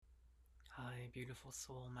beautiful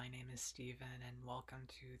soul. My name is Steven, and welcome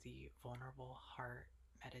to the Vulnerable Heart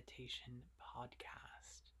Meditation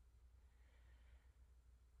Podcast.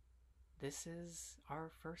 This is our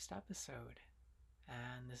first episode,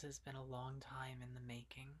 and this has been a long time in the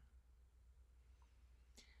making.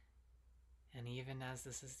 And even as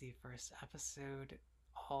this is the first episode,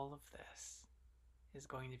 all of this is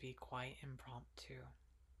going to be quite impromptu.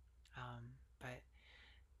 But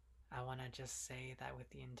I want to just say that with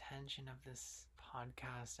the intention of this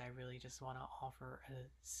podcast, I really just want to offer a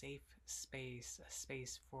safe space, a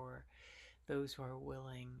space for those who are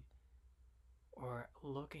willing or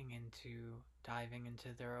looking into diving into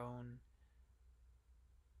their own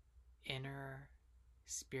inner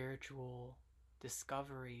spiritual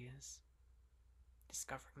discoveries,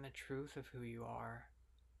 discovering the truth of who you are,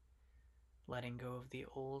 letting go of the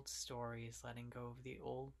old stories, letting go of the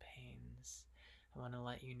old pains. I want to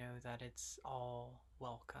let you know that it's all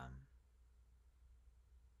welcome.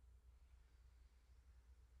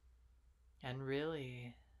 And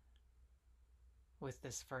really, with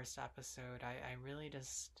this first episode, I really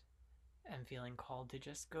just am feeling called to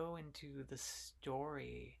just go into the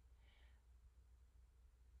story,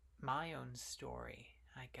 my own story,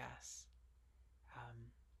 I guess.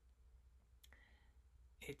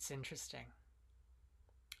 It's interesting.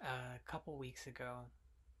 A couple weeks ago,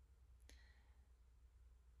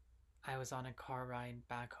 I was on a car ride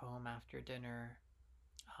back home after dinner.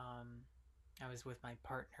 I was with my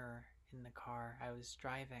partner in the car. I was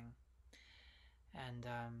driving, and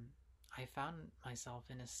I found myself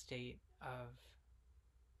in a state of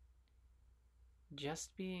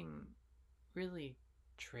just being really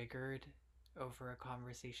triggered over a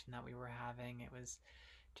conversation that we were having. It was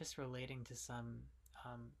just relating to some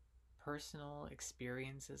personal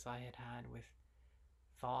experiences I had had with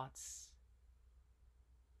thoughts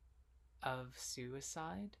of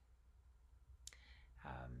suicide.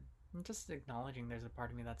 I'm just acknowledging there's a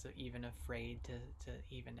part of me that's even afraid to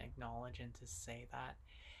even acknowledge and to say that.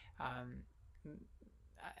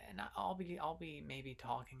 And I'll be maybe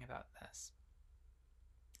talking about this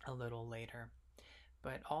a little later.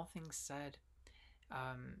 But all things said,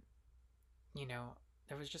 you know,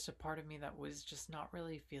 there was just a part of me that was just not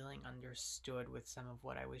really feeling understood with some of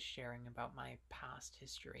what I was sharing about my past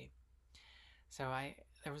history. So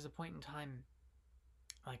there was a point in time,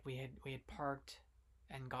 like we had parked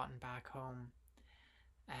and gotten back home,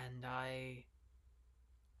 and I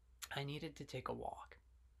needed to take a walk.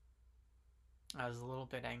 I was a little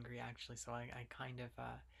bit angry actually, so I kind of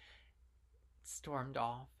stormed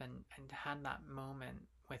off and had that moment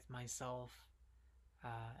with myself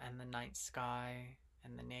and the night sky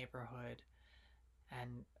and the neighborhood.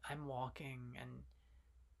 And I'm walking and,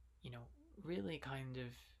 really kind of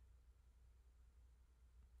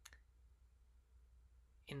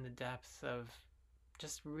in the depths of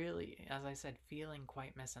just really, as I said, feeling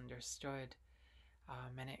quite misunderstood.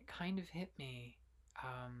 And it kind of hit me.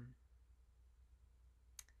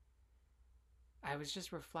 I was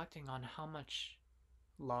just reflecting on how much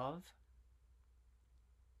love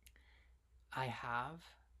I have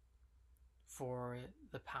for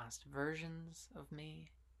the past versions of me,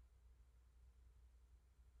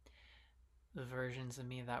 the versions of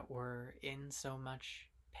me that were in so much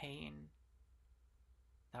pain,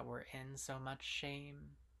 that were in so much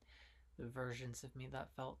shame, the versions of me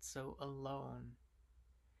that felt so alone.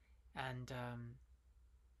 And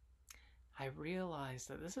I realized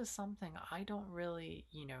that this is something I don't really,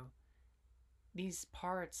 these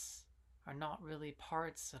parts are not really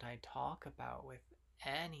parts that I talk about with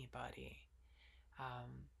anybody.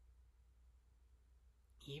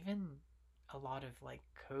 Even a lot of like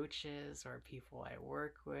coaches or people I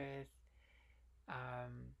work with.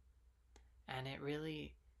 And it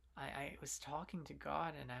really, I was talking to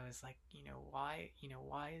God and I was like, why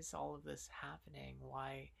is all of this happening?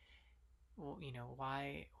 Why, well,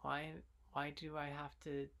 why do I have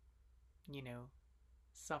to,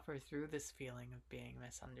 suffer through this feeling of being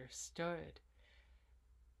misunderstood?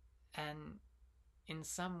 And in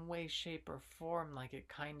some way, shape, or form, like it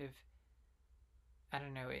kind of, I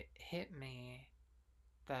don't know, it hit me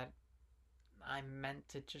that I'm meant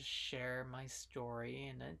to just share my story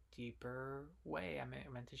in a deeper way. I'm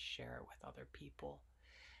meant to share it with other people.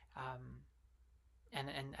 And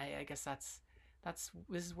I guess that's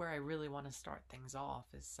this is where I really want to start things off,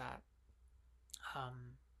 is that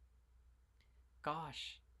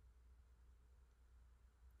gosh,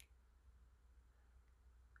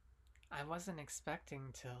 I wasn't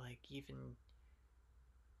expecting to like even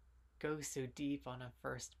go so deep on a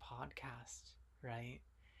first podcast, right?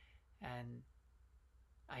 And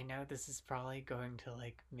I know this is probably going to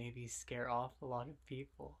like maybe scare off a lot of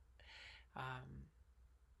people, Um,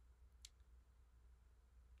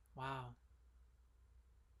 wow.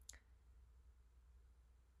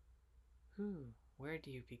 Where do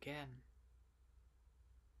you begin?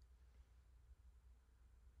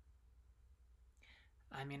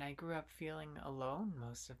 I mean, I grew up feeling alone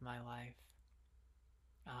most of my life.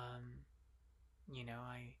 Um, you know,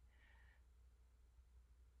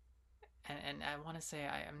 and I want to say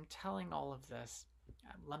I am telling all of this.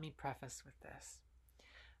 Let me preface with this.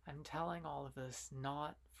 I'm telling all of this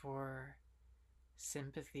not for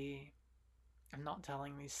sympathy. I'm not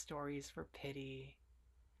telling these stories for pity.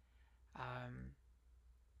 Um,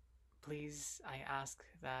 Please, I ask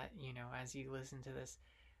that, as you listen to this,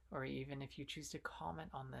 or even if you choose to comment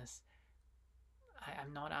on this,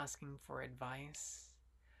 I'm not asking for advice.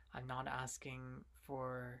 I'm not asking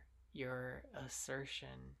for your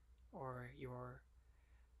assertion or your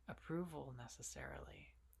approval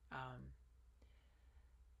necessarily. Um,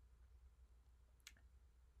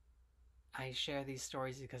 I share these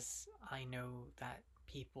stories because I know that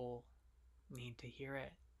people need to hear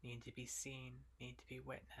it, need to be seen, need to be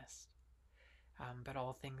witnessed. But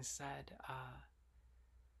all things said,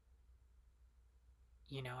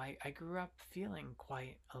 I grew up feeling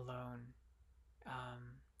quite alone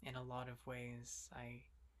in a lot of ways.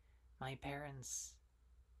 My parents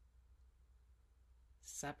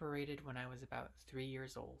separated when I was about 3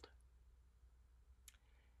 years old.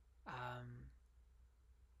 Um,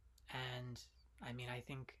 and I mean, I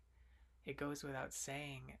think it goes without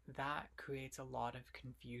saying that creates a lot of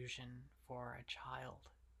confusion for a child.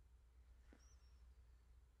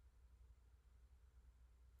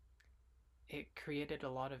 It created a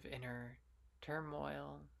lot of inner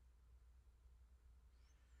turmoil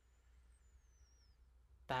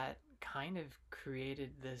that kind of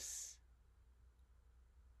created this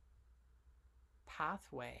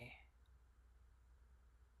pathway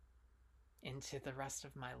into the rest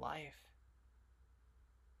of my life.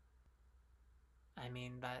 I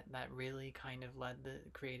mean, that really kind of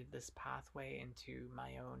created this pathway into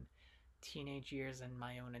my own teenage years and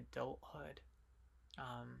my own adulthood.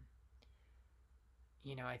 Um,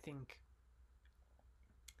 I think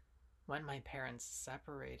when my parents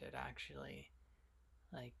separated, actually,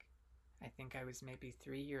 like, I think I was maybe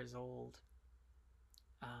 3 years old.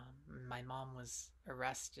 My mom was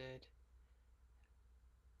arrested.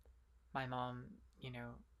 My mom, you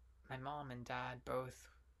know, my mom and dad both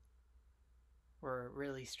were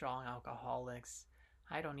really strong alcoholics.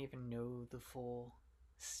 I don't even know the full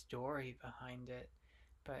story behind it,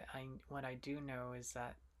 but what I do know is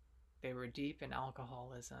that they were deep in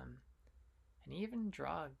alcoholism and even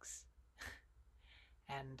drugs.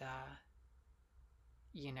 And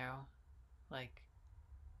you know, like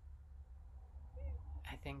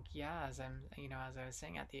I think yeah, as I was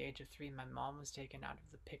saying, at the age of 3, my mom was taken out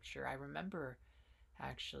of the picture. I remember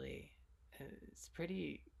actually, it's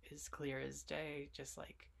pretty as clear as day. Just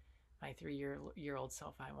like my 3 year old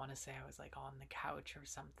self, I want to say I was like on the couch or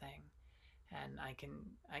something, and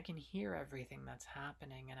I can hear everything that's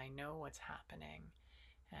happening, and I know what's happening,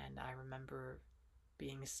 and I remember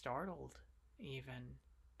being startled even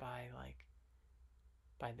by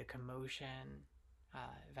by the commotion.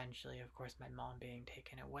 Eventually, of course, my mom being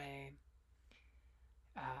taken away,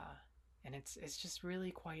 uh, and it's just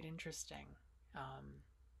really quite interesting, um,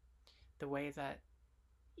 the way that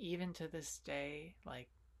even to this day, like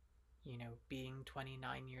being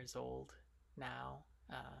 29 years old now,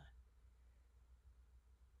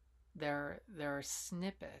 there are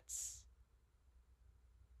snippets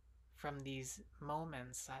from these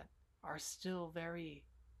moments that are still very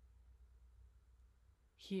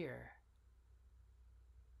here.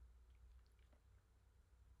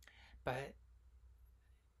 But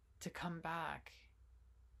to come back,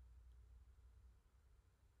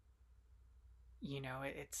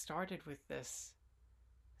 it started with this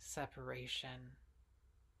separation,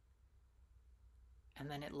 and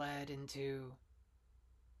then it led into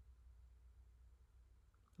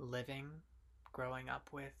living, growing up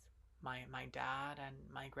with my dad and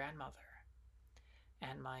my grandmother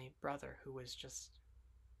and my brother, who was just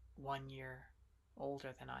 1 year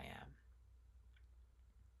older than I am.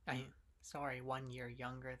 Sorry, 1 year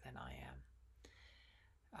younger than I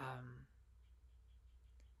am.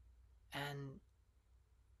 And,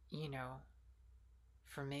 you know,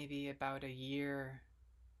 for maybe about a year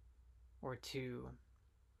or two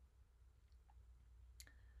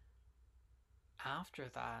after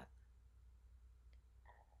that,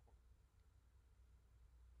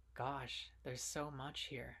 gosh, there's so much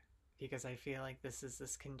here, because I feel like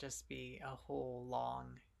this can just be a whole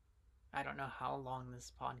I don't know how long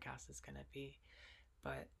this podcast is going to be,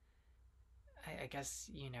 but I guess,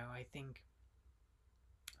 I think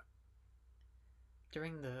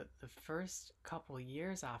during the first couple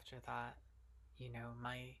years after that,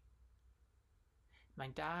 my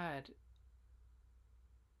dad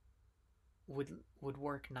would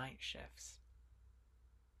work night shifts.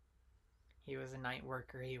 He was a night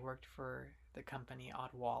worker. He worked for the company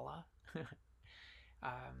Odwalla.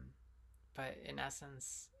 um, but in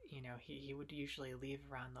essence, he would usually leave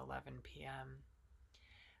around 11 p.m.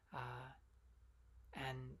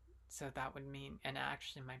 And so that would mean, and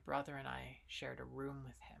actually, my brother and I shared a room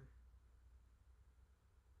with him.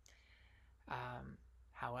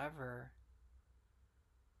 However,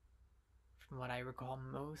 from what I recall,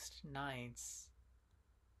 most nights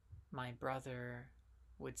my brother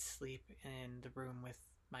would sleep in the room with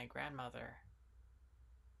my grandmother,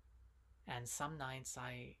 and some nights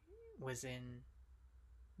I was in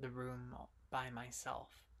the room by myself.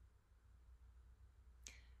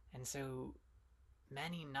 And so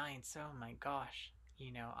many nights, oh my gosh,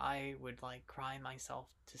 I would like cry myself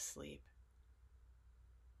to sleep,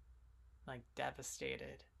 like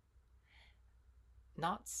devastated.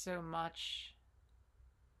 Not so much.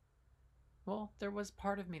 Well, there was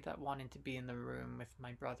part of me that wanted to be in the room with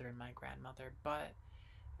my brother and my grandmother, but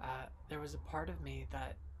there was a part of me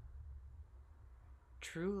that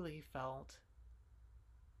truly felt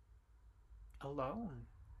alone.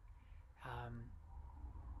 Um,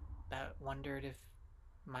 that wondered if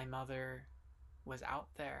my mother was out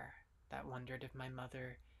there, that wondered if my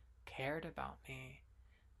mother cared about me,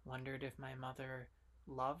 wondered if my mother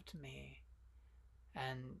loved me.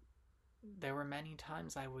 And there were many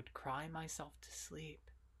times I would cry myself to sleep.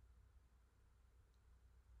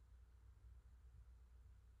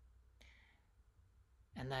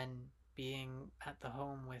 And then being at the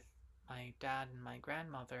home with my dad and my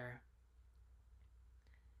grandmother,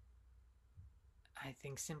 I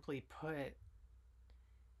think simply put,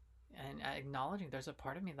 and acknowledging there's a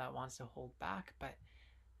part of me that wants to hold back, but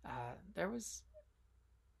there was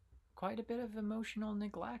quite a bit of emotional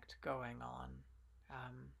neglect going on.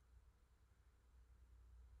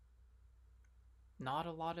 Not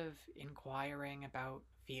a lot of inquiring about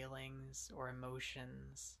feelings or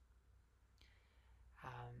emotions.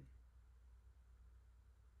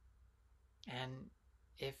 And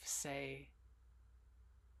if, say,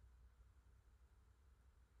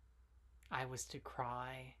 I was to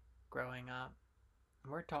cry growing up,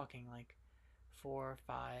 we're talking like 4,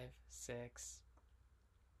 5, 6,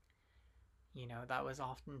 that was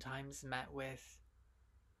oftentimes met with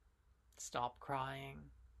stop crying,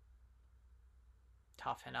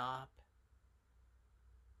 toughen up.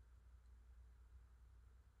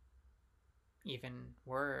 Even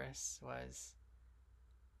worse was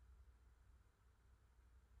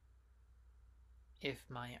if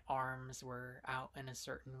my arms were out in a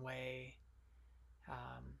certain way,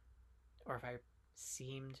 or if I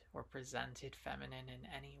seemed or presented feminine in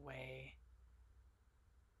any way,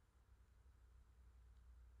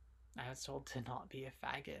 I was told to not be a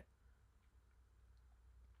faggot.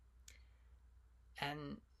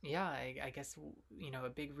 And yeah, I guess, a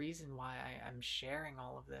big reason why I'm sharing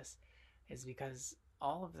all of this is because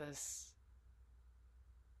all of this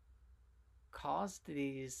caused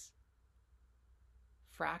these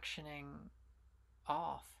fractioning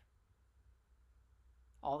off.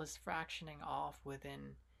 All this fractioning off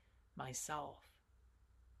within myself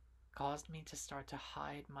caused me to start to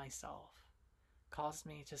hide myself, caused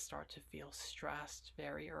me to start to feel stressed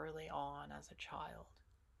very early on as a child.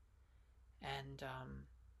 And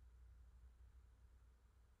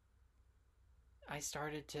I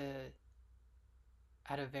started to,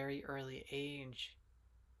 at a very early age,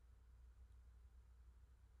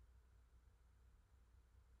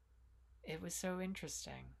 it was so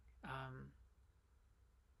interesting.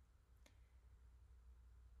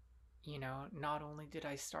 Not only did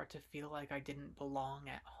I start to feel like I didn't belong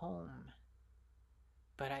at home,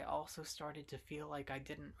 but I also started to feel like I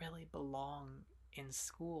didn't really belong in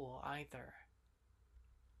school either.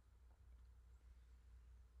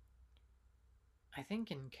 I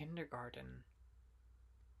think in kindergarten,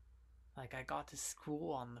 like, I got to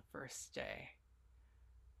school on the first day,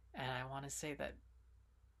 and I want to say that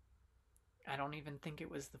I don't even think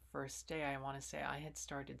it was the first day. I want to say I had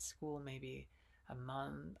started school maybe a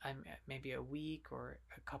month, maybe a week or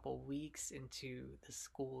a couple weeks into the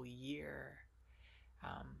school year.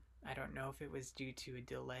 I don't know if it was due to a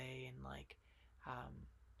delay in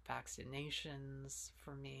vaccinations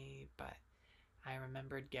for me, but I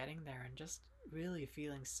remembered getting there and just really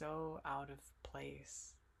feeling so out of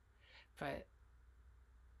place. But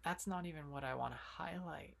that's not even what I want to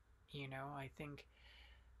highlight. I think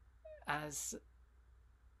as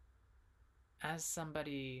as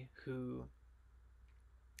somebody who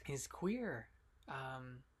is queer,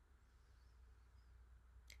 um,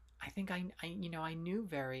 I think I knew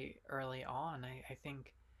very early on. I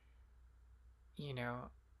think, you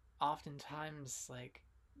know, oftentimes, like,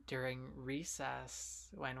 during recess,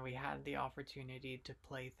 when we had the opportunity to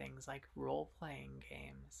play things like role playing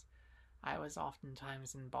games, I was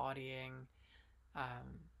oftentimes embodying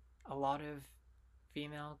um, a lot of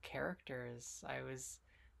female characters. I was,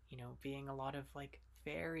 being a lot of like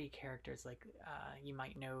fairy characters, like you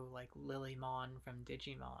might know like Lilymon from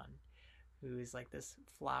Digimon, who's like this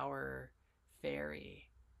flower fairy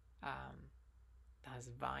um, that has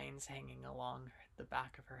vines hanging along the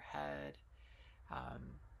back of her head.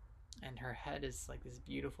 Um, and her head is like this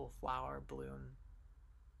beautiful flower bloom.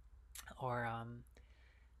 Or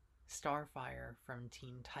Starfire from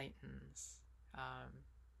Teen Titans. Um,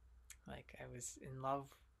 like, I was in love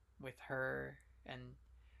with her and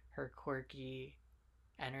her quirky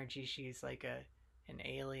energy. She's like an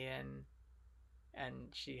alien, and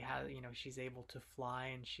she has, she's able to fly,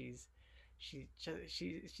 and she's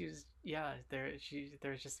yeah,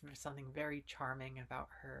 there's just something very charming about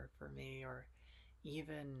her for me. Or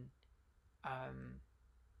even um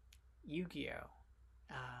Yu-Gi-Oh.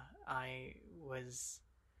 I was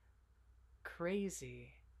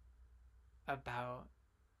crazy about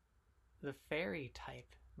the fairy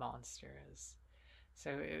type monsters.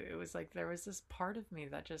 So it was like there was this part of me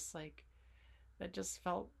that just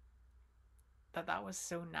felt that was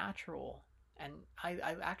so natural. And I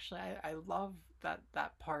actually I love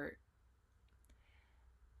that part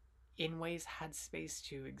in ways had space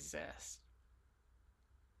to exist.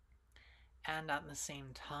 And at the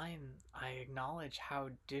same time, I acknowledge how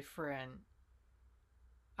different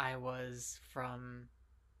I was from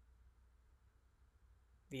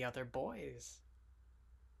the other boys.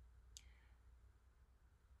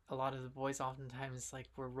 A lot of the boys oftentimes like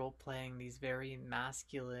were role playing these very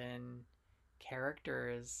masculine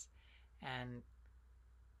characters, and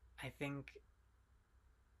I think,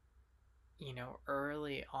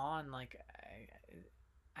 early on, like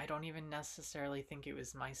I don't even necessarily think it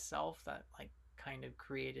was myself that like kind of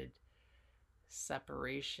created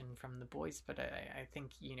separation from the boys, but I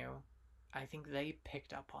think, I think they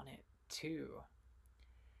picked up on it too.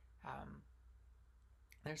 um,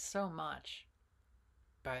 there's so much,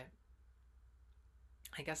 but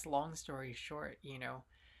I guess long story short,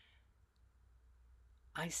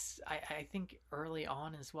 I think early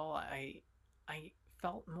on as well, I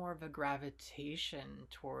felt more of a gravitation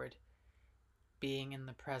toward being in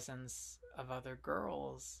the presence of other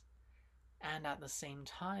girls, and at the same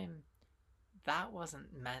time, that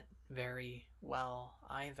wasn't met very well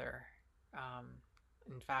either. Um,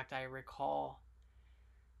 in fact, I recall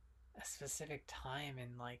a specific time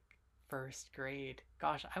in like first grade.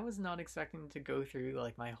 Gosh, I was not expecting to go through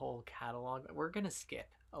like my whole catalog. We're gonna skip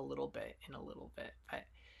a little bit in a little bit, but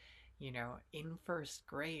in first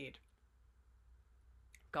grade,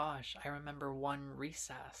 gosh, I remember one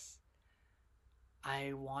recess.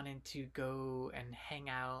 I wanted to go and hang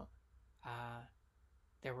out. Uh,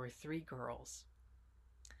 there were three girls.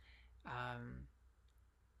 Um,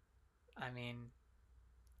 I mean,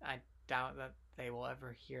 I doubt that they will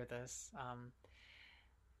ever hear this.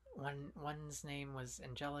 One's name was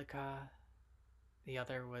Angelica. The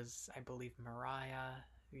other was, I believe, Mariah.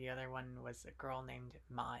 The other one was a girl named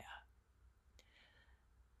Maya.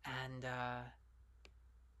 And I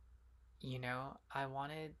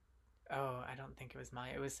wanted. Oh, I don't think it was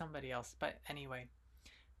Maya. It was somebody else. But anyway,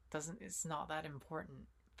 doesn't it's not that important.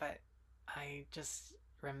 But I just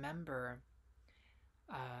remember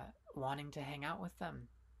wanting to hang out with them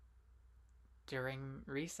during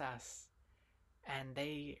recess, and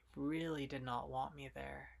they really did not want me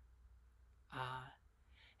there. Uh,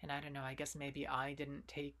 and I don't know, I guess maybe I didn't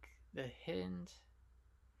take the hint,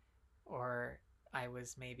 or I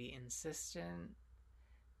was maybe insistent,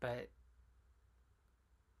 but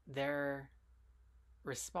their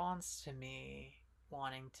response to me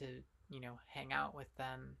wanting to, hang out with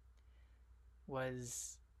them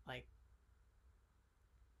was like,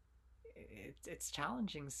 it's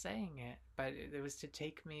challenging saying it, but it was to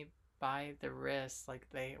take me by the wrist. Like,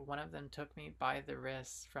 one of them took me by the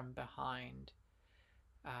wrist from behind,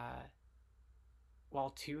 uh, while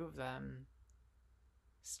two of them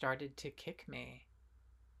started to kick me.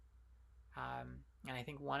 And I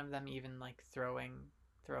think one of them even like throwing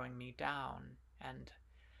me down. And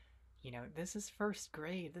this is first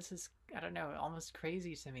grade. This is, I don't know, almost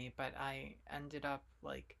crazy to me. But I ended up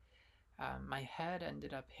like, my head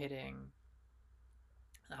ended up hitting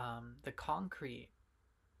the concrete.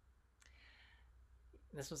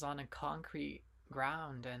 This was on a concrete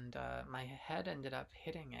ground, and my head ended up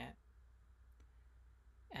hitting it,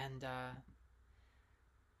 and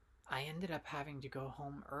I ended up having to go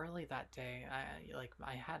home early that day.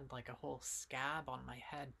 I had like a whole scab on my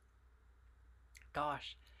head.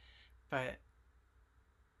 Gosh, but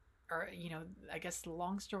or I guess the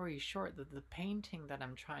long story short, the painting that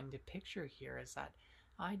I'm trying to picture here is that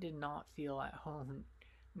I did not feel at home,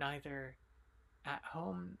 neither at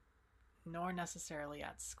home nor necessarily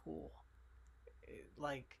at school.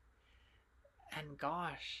 Like, and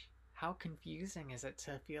gosh, how confusing is it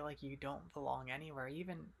to feel like you don't belong anywhere?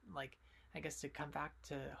 Even like, I guess to come back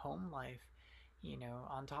to home life,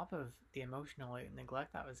 on top of the emotional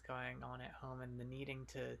neglect that was going on at home and the needing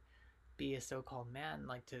to be a so-called man,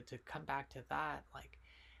 like to come back to that, like,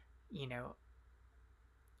 you know,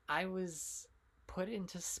 I was put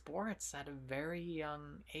into sports at a very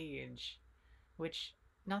young age, which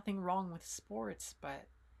nothing wrong with sports, but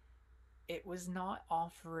it was not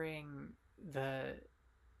offering the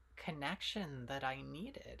connection that I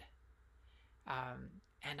needed.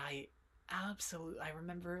 And I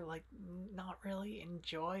remember like not really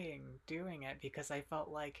enjoying doing it because I felt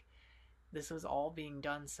like this was all being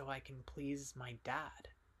done so I can please my dad.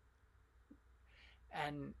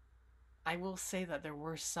 And I will say that there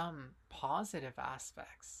were some positive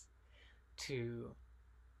aspects to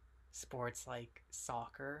sports like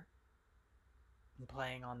soccer and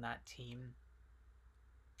playing on that team.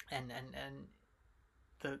 And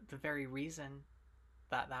the very reason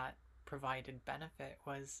that provided benefit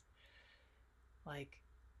was like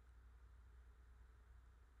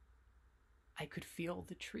I could feel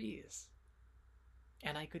the trees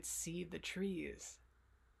and I could see the trees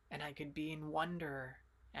and I could be in wonder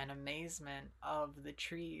and amazement of the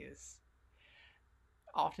trees.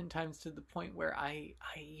 Oftentimes to the point where I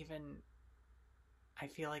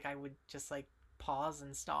feel like I would just like pause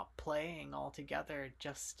and stop playing altogether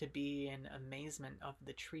just to be in amazement of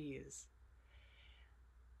the trees.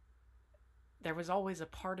 There was always a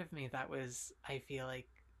part of me that was, I feel like,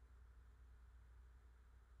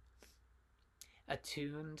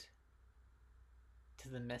 attuned to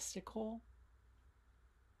the mystical,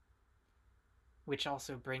 which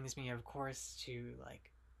also brings me, of course, to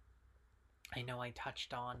like, I know I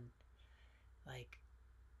touched on like,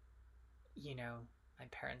 my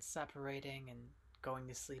parents separating and going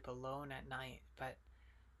to sleep alone at night, but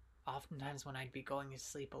oftentimes when I'd be going to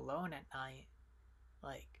sleep alone at night,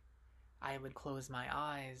 like I would close my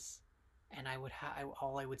eyes and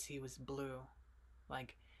all I would see was blue,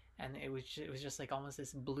 like, and it was just like almost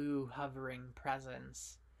this blue hovering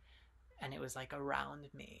presence, and it was like around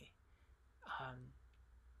me, um,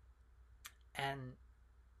 and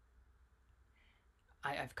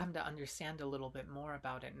I've come to understand a little bit more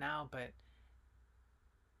about it now, but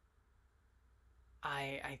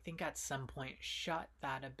I think at some point shut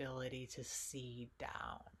that ability to see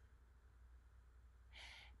down.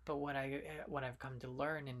 But what I've come to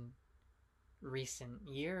learn in recent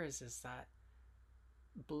years is that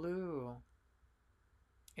blue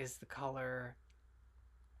is the color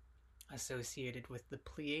associated with the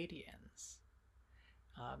Pleiadians,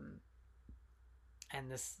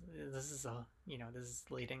 and this is this is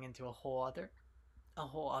leading into a whole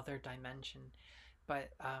other dimension,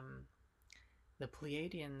 but the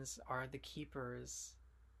Pleiadians are the keepers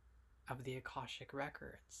of the Akashic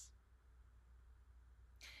records,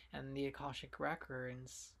 and the Akashic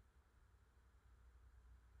records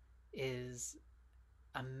is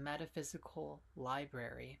a metaphysical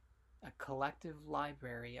library, a collective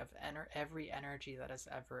library of every energy that has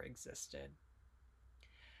ever existed.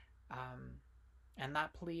 And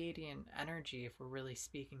that Pleiadian energy, if we're really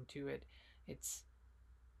speaking to it, it's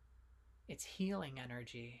healing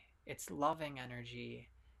energy, it's loving energy,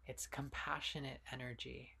 it's compassionate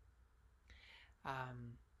energy.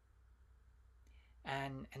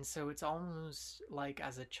 And so it's almost like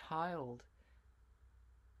as a child,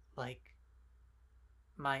 like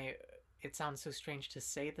it sounds so strange to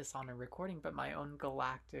say this on a recording, but my own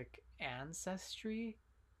galactic ancestry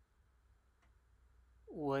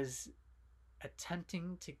was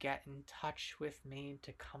attempting to get in touch with me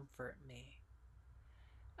to comfort me.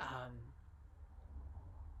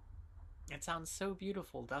 It sounds so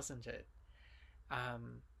beautiful, doesn't it?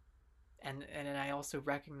 And I also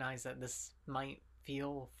recognize that this might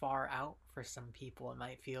feel far out for some people. It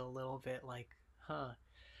might feel a little bit like,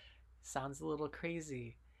 sounds a little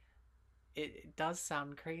crazy. It does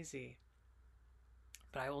sound crazy.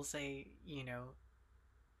 But I will say,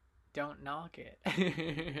 don't knock it.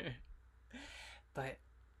 But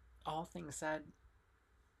all things said,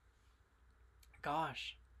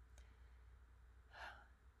 gosh,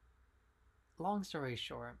 long story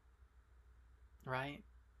short, right?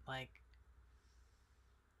 Like,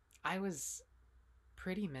 I was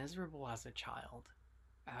pretty miserable as a child.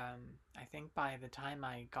 I think by the time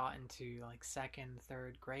I got into like second,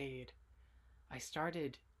 third grade, I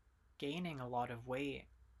started gaining a lot of weight,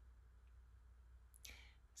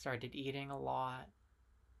 started eating a lot.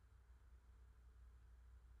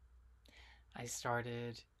 I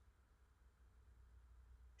started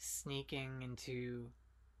sneaking into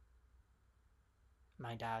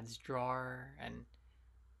my dad's drawer and,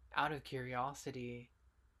 out of curiosity,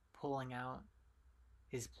 pulling out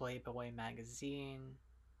his Playboy magazines.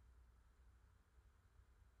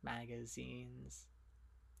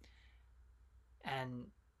 And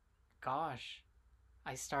gosh,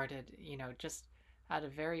 I started, just at a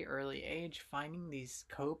very early age, finding these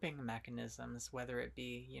coping mechanisms, whether it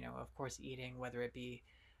be, of course, eating, whether it be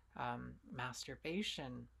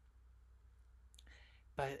masturbation.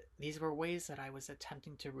 But these were ways that I was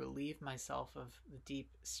attempting to relieve myself of the deep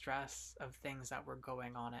stress of things that were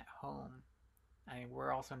going on at home. I mean,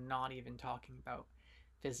 we're also not even talking about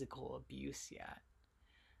physical abuse yet.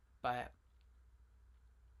 But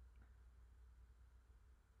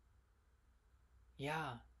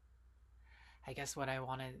yeah, I guess what I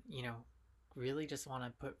want to, really just want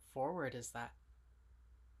to put forward is that,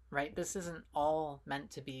 right, this isn't all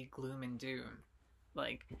meant to be gloom and doom.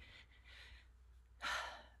 Like,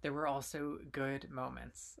 there were also good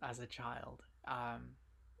moments as a child.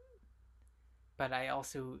 But I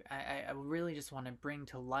really just want to bring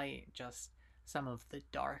to light just some of the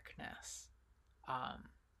darkness. Um,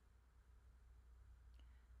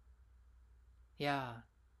 yeah,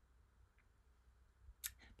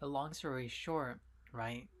 but long story short,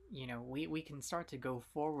 right, we can start to go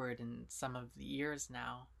forward in some of the years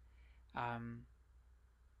now. Um,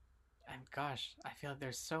 and gosh, I feel like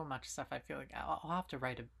there's so much stuff. I feel like I'll have to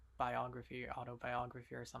write a biography,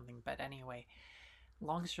 autobiography, or something. But anyway,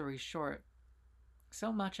 long story short,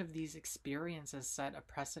 so much of these experiences set a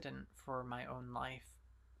precedent for my own life.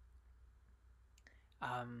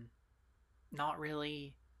 Um, Not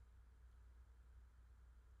really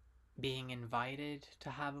being invited to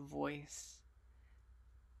have a voice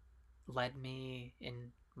led me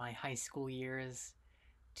in my high school years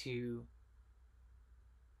to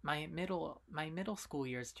my middle school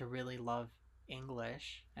years to really love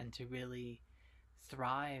English and to really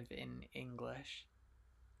thrive in English.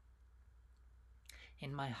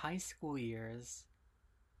 In my high school years,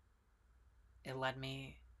 it led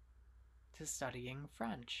me to studying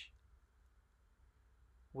French,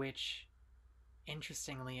 which,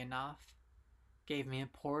 interestingly enough, gave me a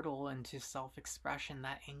portal into self expression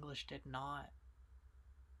that English did not.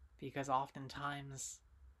 Because oftentimes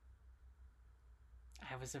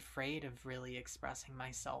I was afraid of really expressing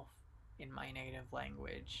myself in my native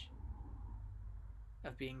language,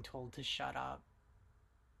 of being told to shut up,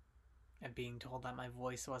 of being told that my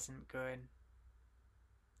voice wasn't good.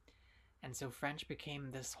 And so French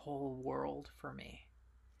became this whole world for me.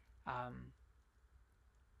 Um,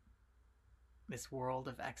 this world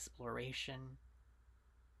of exploration,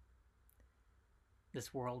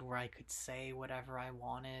 this world where I could say whatever I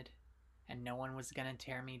wanted and no one was gonna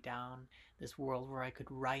tear me down, this world where I could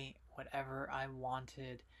write whatever I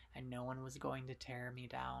wanted and no one was going to tear me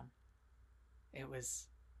down. It was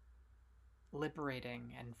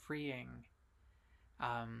liberating and freeing.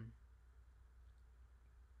 Um,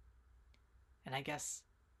 and I guess,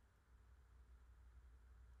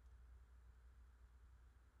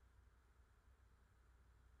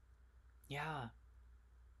 yeah,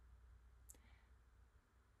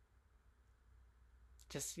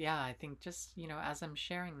 I think just, as I'm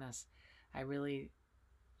sharing this, I really,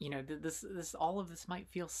 this all of this might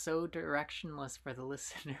feel so directionless for the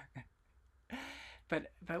listener. But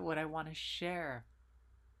what I want to share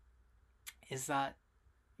is that,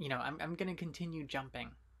 I'm going to continue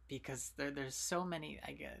jumping because there's so many.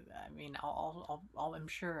 I mean, I'm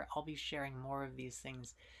sure I'll be sharing more of these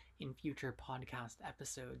things in future podcast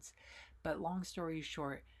episodes. But long story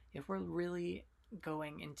short, if we're really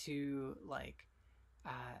going into like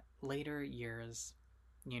later years,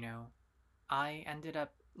 you know, I ended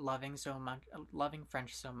up loving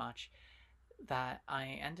French so much that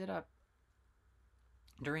I ended up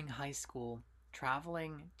during high school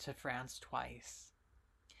traveling to France twice.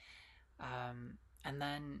 And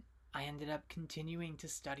then I ended up continuing to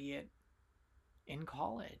study it in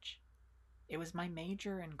college. It was my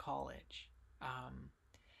major in college. Um,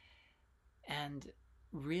 and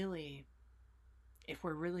really, if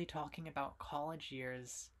we're really talking about college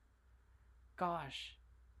years, gosh,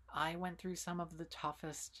 I went through some of the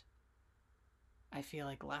toughest, I feel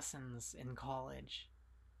like, lessons in college.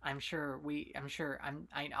 obviously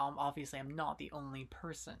I'm not the only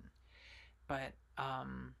person, but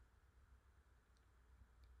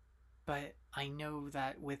but I know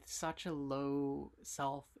that with such a low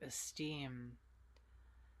self-esteem,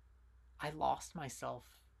 I lost myself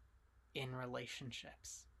in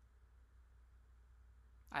relationships.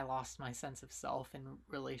 I lost my sense of self in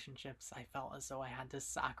relationships. I felt as though I had to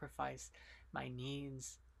sacrifice my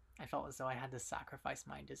needs. I felt as though I had to sacrifice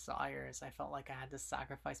my desires. I felt like I had to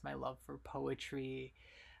sacrifice my love for poetry.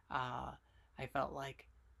 Uh, I felt like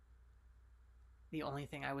the only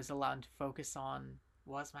thing I was allowed to focus on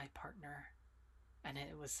was my partner. And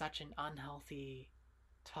it was such an unhealthy,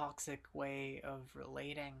 toxic way of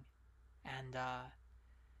relating. And,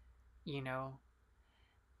 you know,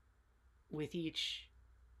 with each,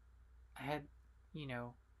 I had, you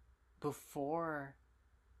know, before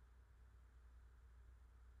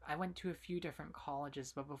I went to a few different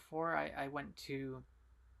colleges, but before I went to,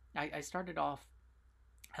 I started off,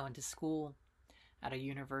 I went to school at a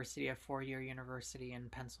university, a 4-year university in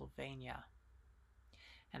Pennsylvania.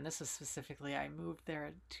 And this is specifically, I moved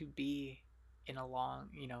there to be in a long,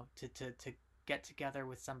 to get together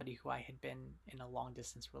with somebody who I had been in a long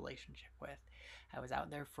distance relationship with. I was out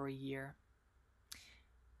there for a year.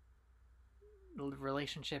 The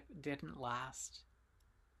relationship didn't last.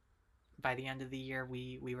 By the end of the year,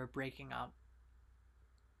 we were breaking up.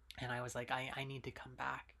 And I was like, I need to come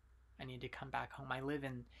back. I need to come back home. I live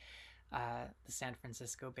in the San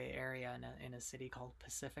Francisco Bay Area in a city called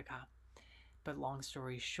Pacifica. But long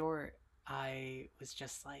story short, I was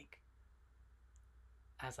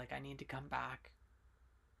like, I need to come back.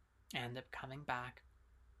 I ended up coming back.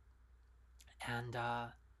 And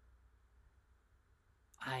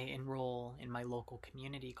I enroll in my local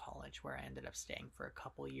community college, where I ended up staying for a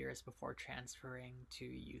couple years before transferring to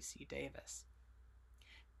UC Davis.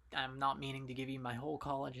 I'm not meaning to give you my whole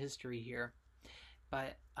college history here,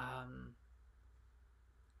 but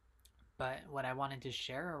what I wanted to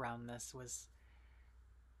share around this was,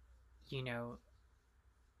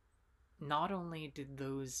 not only did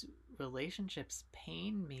those relationships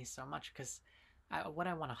pain me so much, because what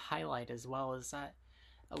I want to highlight as well is that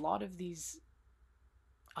a lot of these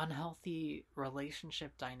unhealthy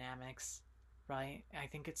relationship dynamics, right? I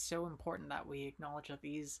think it's so important that we acknowledge that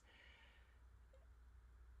these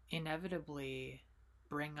inevitably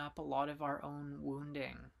bring up a lot of our own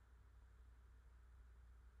wounding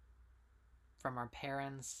from our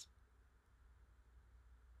parents.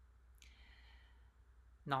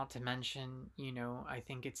 Not to mention, I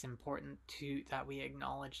think it's important that we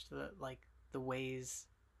acknowledge the ways.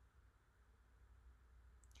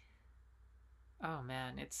 Oh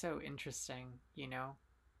man, it's so interesting,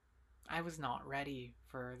 I was not ready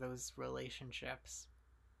for those relationships.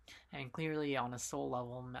 And clearly on a soul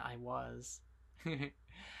level I was.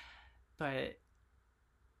 but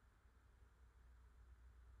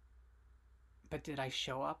did I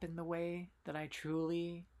show up in the way that I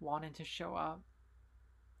truly wanted to show up?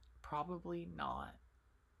 Probably not.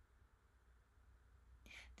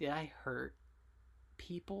 Did I hurt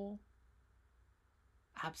people?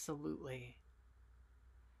 Absolutely.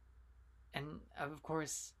 And of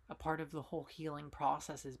course, a part of the whole healing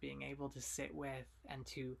process is being able to sit with and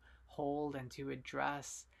to hold and to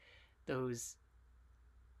address those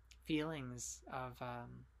feelings of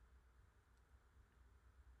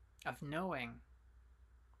knowing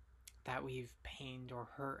that we've pained or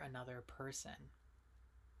hurt another person.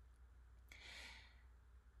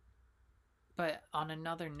 But on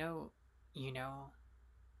another note,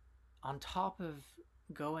 on top of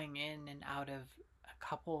going in and out of a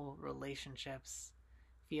couple relationships,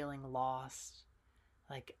 feeling lost,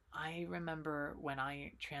 like I remember when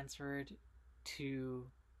I transferred to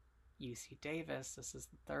UC Davis, this is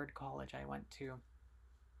the third college I went to,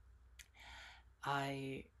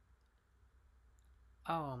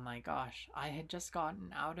 oh my gosh, I had just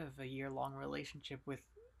gotten out of a year-long relationship with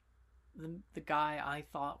the guy I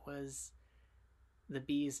thought was the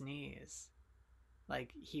bee's knees.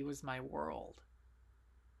 Like, he was my world.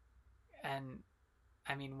 And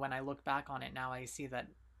I mean, when I look back on it now, I see that,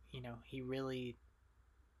 he really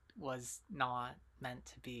was not meant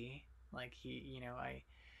to be. Like,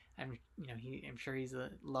 I'm sure he's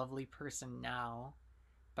a lovely person now,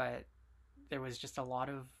 but there was just a lot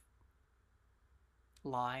of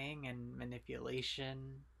lying and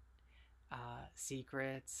manipulation,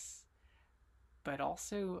 secrets, but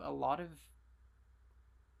also a lot of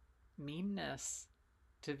meanness.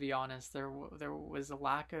 To be honest, there was a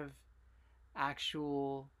lack of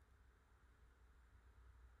actual,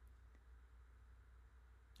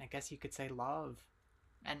 I guess you could say, love,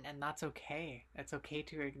 and that's okay. It's okay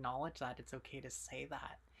to acknowledge that. It's okay to say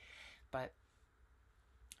that. but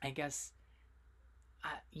I guess,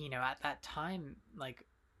 at that time, like,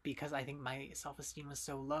 because I think my self-esteem was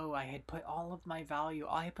so low, I had put all of my value,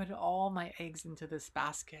 I had put all my eggs into this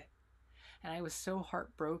basket. And I was so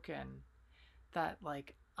heartbroken that,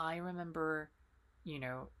 like, I remember, you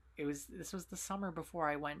know, this was the summer before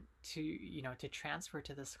I went to transfer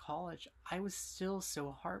to this college. I was still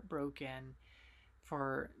so heartbroken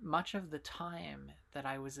for much of the time that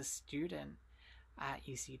I was a student at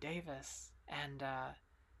UC Davis. And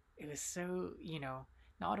it was so,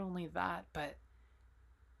 not only that, but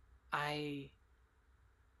I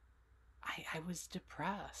I was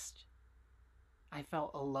depressed. I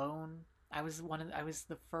felt alone. I was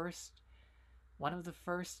the first one of the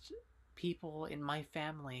first people in my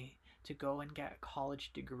family to go and get a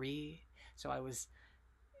college degree. So I was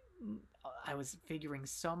figuring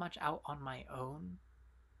so much out on my own.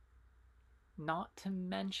 Not to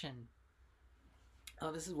mention,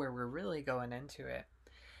 oh, this is where we're really going into it.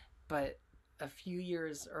 But a few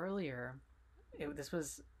years earlier, this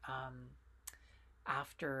was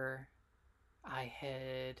after I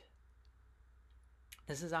had.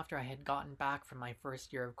 This is after I had gotten back from my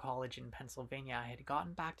first year of college in Pennsylvania. I had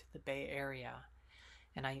gotten back to the Bay Area,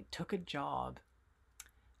 and I took a job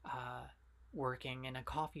uh, working in a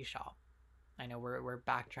coffee shop. I know we're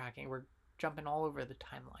backtracking, we're jumping all over the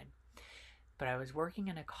timeline, but I was working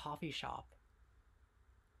in a coffee shop,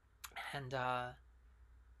 and I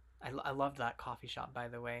loved that coffee shop, by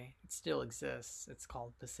the way. It still exists. It's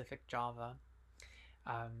called Pacific Java.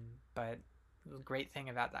 But the great thing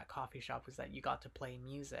about that coffee shop was that you got to play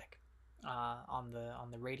music on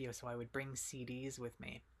the radio. So I would bring CDs with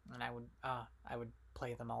me, and I would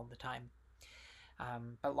play them all the time.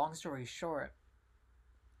 But long story short,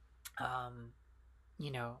 um,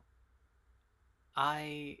 you know,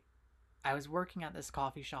 I I was working at this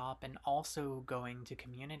coffee shop and also going to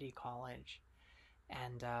community college,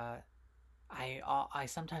 and I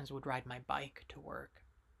sometimes would ride my bike to work.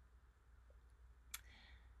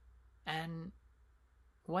 And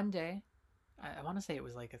one day, I want to say it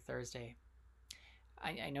was like a Thursday.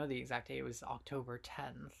 I know the exact day. It was October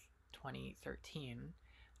 10th, 2013.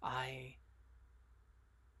 I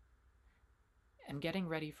am getting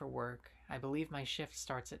ready for work. I believe my shift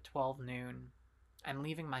starts at 12 noon. I'm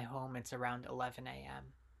leaving my home. It's around 11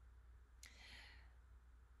 a.m.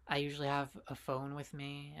 I usually have a phone with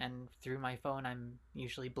me, and through my phone, I'm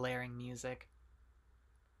usually blaring music.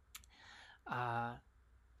 Uh,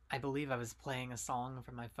 I believe I was playing a song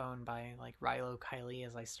from my phone by like Rilo Kiley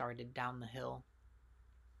as I started down the hill.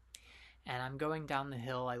 And I'm going down the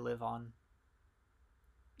hill I live on.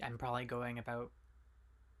 I'm probably going about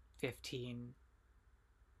 15,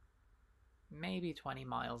 maybe 20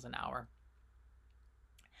 miles an hour.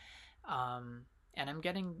 And I'm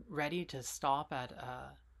getting ready to stop at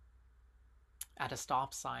a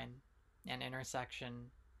stop sign, an intersection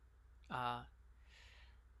uh,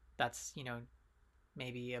 that's,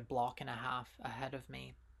 maybe a block and a half ahead of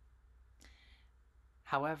me.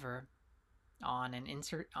 However, on an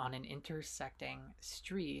intersecting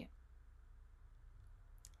street,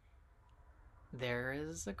 there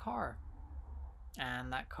is a car,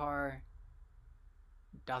 and that car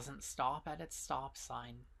doesn't stop at its stop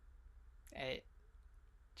sign. It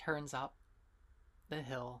turns up the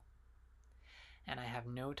hill, and I have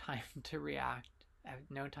no time to react. I have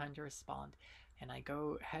no time to respond, and I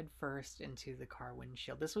go head first into the car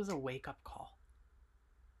windshield. This was a wake-up call.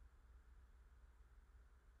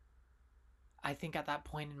 I think at that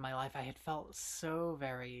point in my life, I had felt so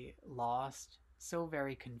very lost, so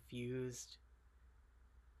very confused,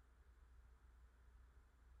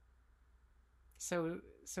 so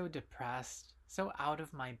depressed, so out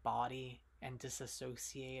of my body and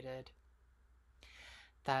disassociated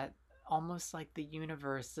that almost like the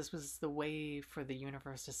universe, this was the way for the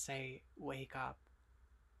universe to say, wake up,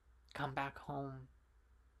 come back home.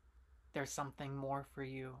 There's something more for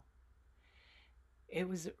you. It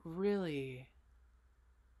was really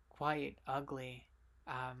quite ugly.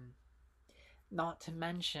 Not to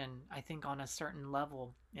mention, I think on a certain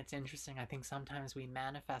level, it's interesting. I think sometimes we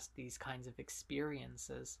manifest these kinds of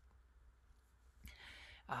experiences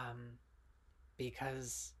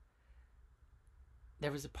because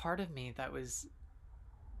there was a part of me that was,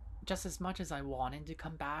 just as much as I wanted to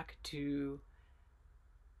come back to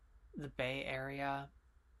the Bay Area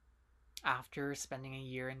after spending a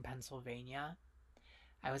year in Pennsylvania,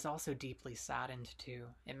 I was also deeply saddened too.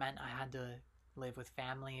 It meant I had to live with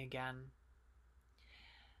family again.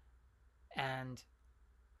 And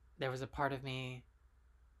there was a part of me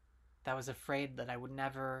that was afraid that I would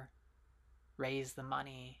never raise the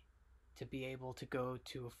money to be able to go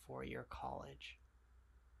to a 4-year college.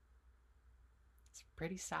 was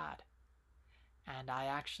pretty sad. And I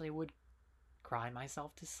actually would cry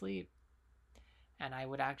myself to sleep. And I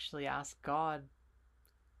would actually ask God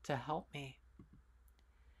to help me.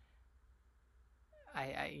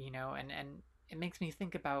 And it makes me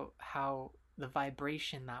think about how the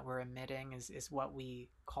vibration that we're emitting is what we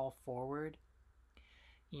call forward.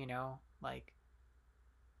 Like,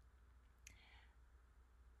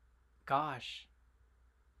 gosh,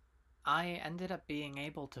 I ended up being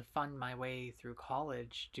able to fund my way through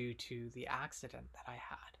college due to the accident that I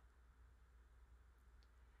had.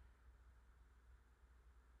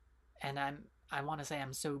 And I want to say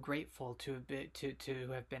I'm so grateful to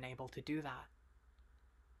have been able to do that.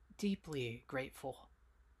 Deeply grateful.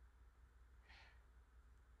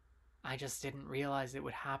 I just didn't realize it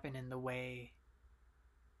would happen in the way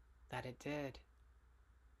that it did.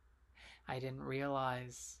 I didn't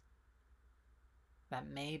realize that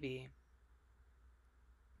maybe,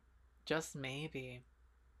 just maybe,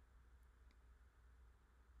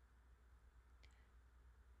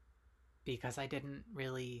 because I didn't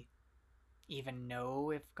really even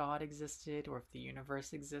know if God existed or if the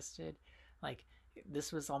universe existed, like,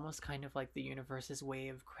 this was almost kind of like the universe's way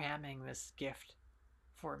of cramming this gift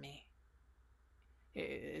for me.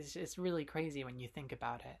 It's really crazy when you think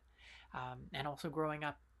about it. And also growing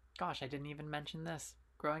up, gosh, I didn't even mention this.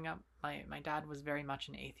 Growing up, my dad was very much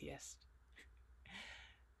an atheist.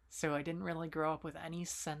 So I didn't really grow up with any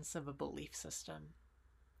sense of a belief system.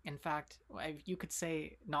 In fact, you could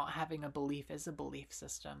say not having a belief is a belief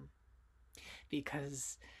system.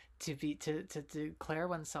 Because to declare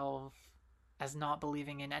oneself as not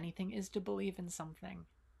believing in anything is to believe in something.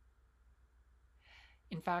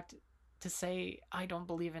 In fact, to say I don't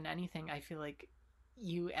believe in anything, I feel like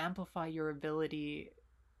you amplify your ability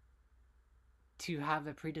to have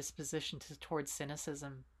a predisposition towards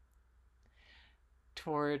cynicism,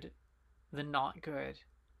 toward the not good,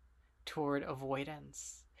 toward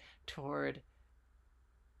avoidance, toward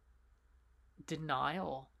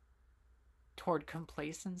denial, toward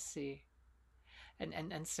complacency.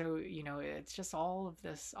 And so, it's just all of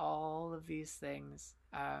these things.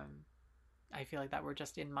 I feel like that were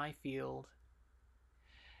just in my field.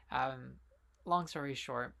 Long story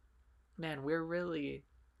short, man, we're really,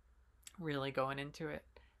 really going into it.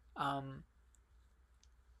 Long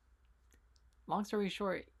story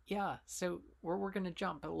short, yeah, so we're gonna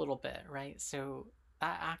jump a little bit, right? So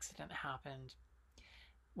that accident happened,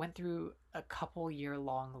 went through a couple year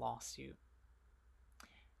long lawsuit,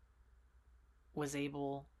 was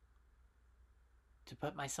able to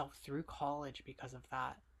put myself through college because of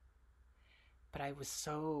that. But I was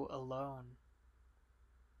so alone.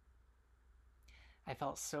 I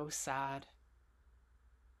felt so sad.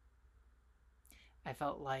 I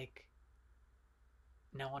felt like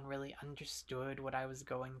no one really understood what I was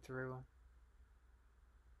going through.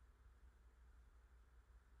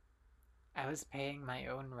 I was paying my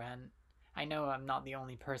own rent. I know I'm not the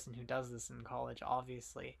only person who does this in college,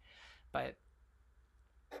 obviously, but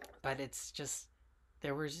it's just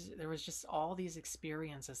there was just all these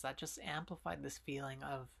experiences that just amplified this feeling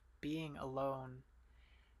of being alone.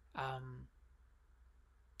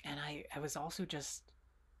 And I was also just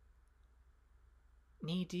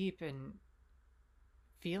knee deep in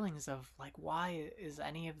feelings of like, why is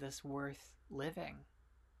any of this worth living?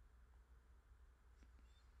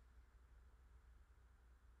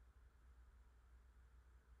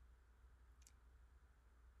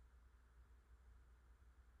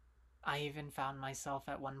 I even found myself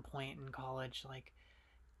at one point in college, like,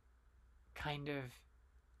 kind of,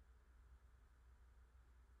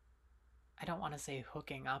 I don't want to say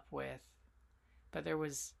hooking up with, but there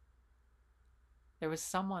was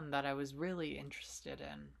someone that I was really interested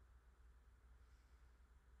in.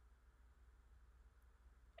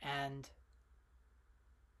 And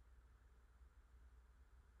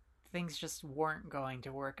things just weren't going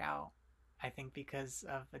to work out. I think because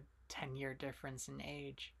of a 10-year difference in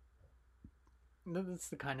age. That's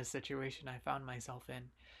the kind of situation I found myself in.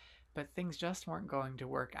 But things just weren't going to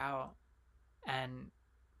work out. And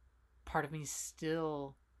part of me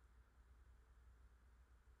still...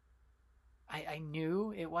 I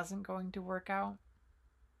knew it wasn't going to work out.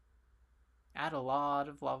 I had a lot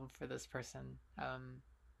of love for this person.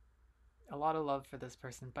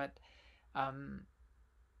 But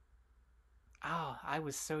I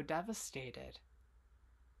was so devastated.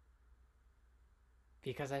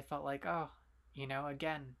 Because I felt like,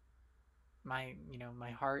 again, my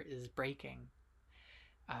heart is breaking.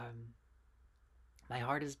 My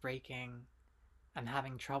heart is breaking. I'm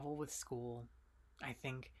having trouble with school. I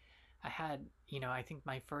think I think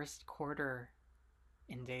my first quarter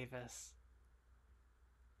in Davis,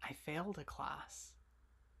 I failed a class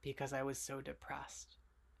because I was so depressed.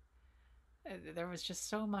 There was just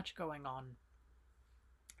so much going on.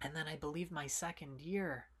 And then I believe my second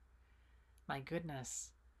year, my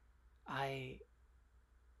goodness, I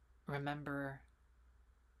remember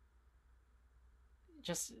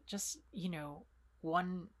just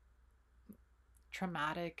one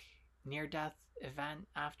traumatic near death event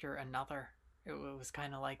after another. It was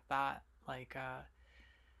kind of like that. Like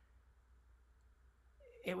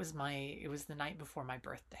it was the night before my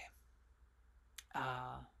birthday.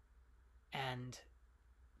 And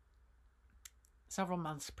several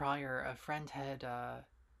months prior, a friend had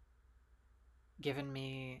given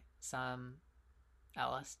me some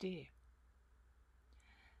LSD.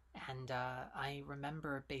 And I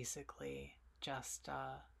remember basically just,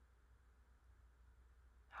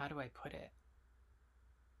 how do I put it?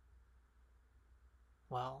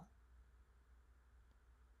 Well,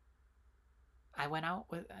 I went out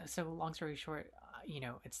with, so long story short,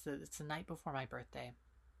 it's the night before my birthday.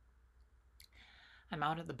 I'm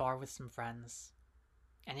out at the bar with some friends,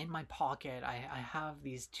 and in my pocket, I have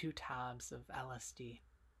these 2 tabs of LSD.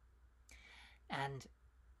 And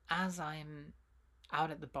as I'm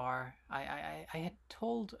out at the bar, I had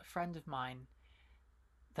told a friend of mine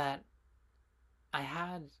that I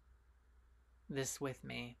had this with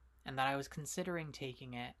me and that I was considering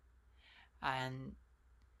taking it. And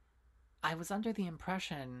I was under the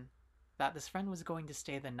impression that this friend was going to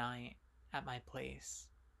stay the night at my place.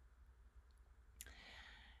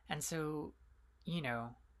 And so,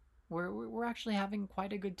 we're actually having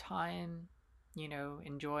quite a good time,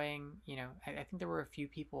 enjoying, I think there were a few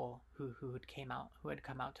people who had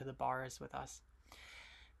come out to the bars with us.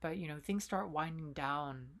 But, things start winding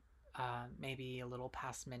down, maybe a little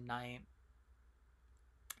past midnight.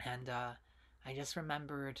 And I just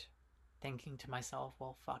remembered thinking to myself,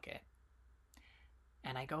 well, fuck it.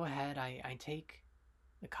 And I go ahead, I take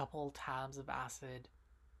a couple tabs of acid.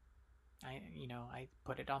 I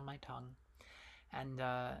put it on my tongue, and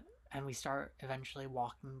we start eventually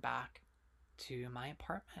walking back to my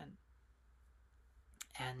apartment.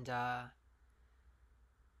 And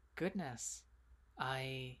goodness,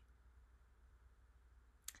 I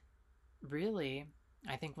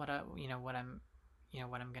think what I'm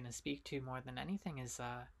going to speak to more than anything is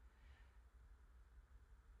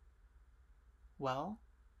well,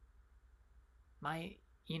 my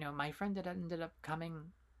friend that ended up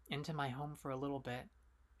coming into my home for a little bit,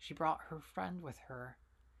 she brought her friend with her.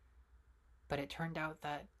 But it turned out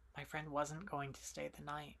that my friend wasn't going to stay the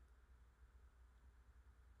night.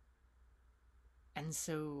 And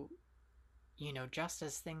so, just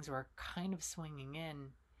as things were kind of swinging in,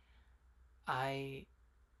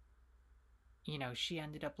 she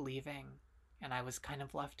ended up leaving, and I was kind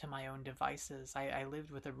of left to my own devices. I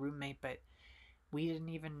lived with a roommate, but we didn't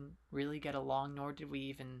even really get along, nor did we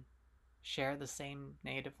even share the same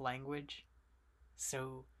native language.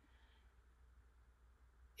 So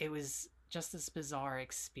it was just this bizarre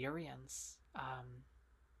experience.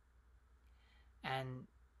 And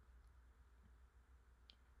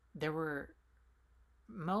there were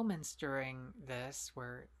moments during this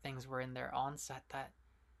where things were in their onset that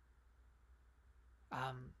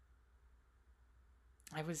I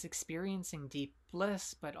was experiencing deep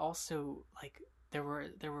bliss, but also like there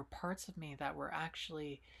were parts of me that were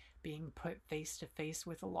actually being put face to face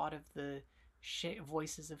with a lot of the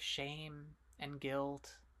voices of shame and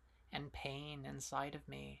guilt and pain inside of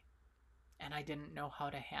me, and I didn't know how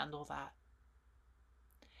to handle that.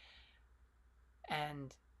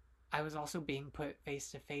 And I was also being put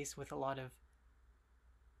face to face with a lot of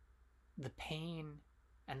the pain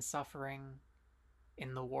and suffering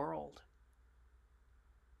in the world.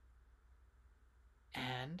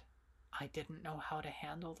 And I didn't know how to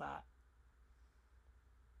handle that.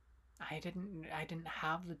 I didn't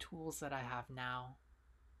have the tools that I have now.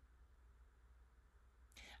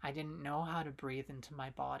 I didn't know how to breathe into my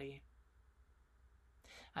body.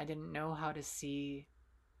 I didn't know how to see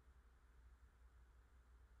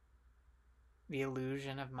the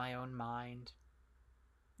illusion of my own mind,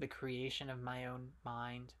 the creation of my own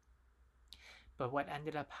mind. But what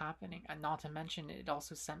ended up happening, and not to mention, it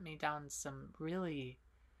also sent me down some really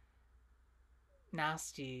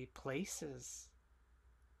nasty places.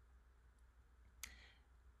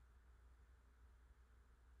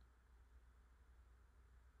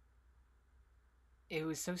 It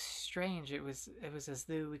was so strange. It was as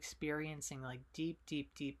though experiencing like deep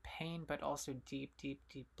pain, but also deep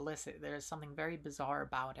bliss. There's something very bizarre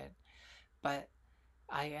about it. But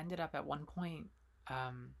I ended up at one point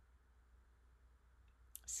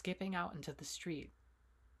skipping out into the street,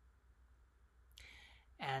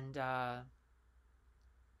 and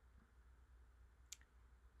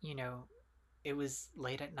you know, it was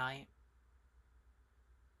late at night.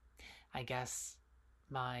 I guess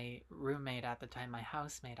my roommate at the time, my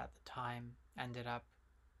housemate at the time, ended up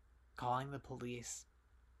calling the police,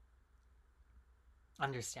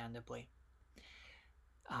 understandably.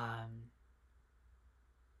 Um,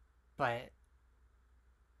 but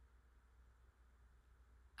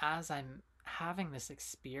as I'm having this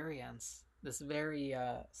experience, this very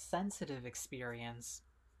sensitive experience,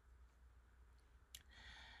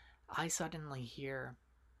 I suddenly hear,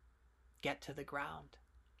 "Get to the ground."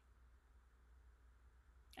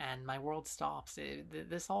 And my world stops.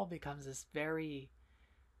 This all becomes this very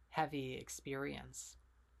heavy experience.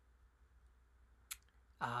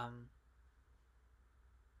 Um,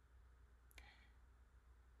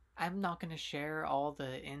 I'm not going to share all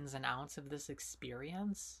the ins and outs of this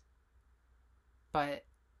experience, but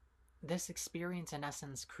this experience, in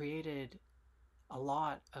essence, created a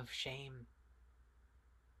lot of shame,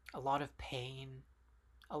 a lot of pain,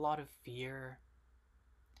 a lot of fear,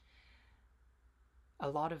 a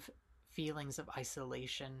lot of feelings of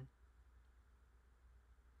isolation.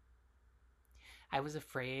 I was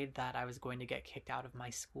afraid that I was going to get kicked out of my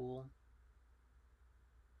school.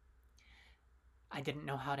 I didn't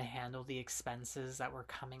know how to handle the expenses that were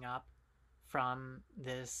coming up from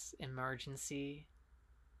this emergency.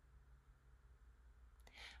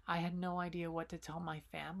 I had no idea what to tell my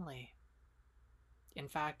family. In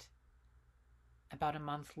fact, about a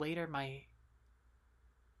month later, my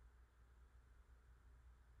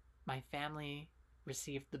family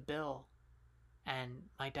received the bill, and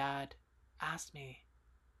my dad asked me,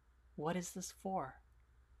 "What is this for?"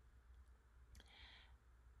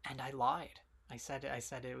 And I lied. I said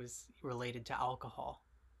it was related to alcohol.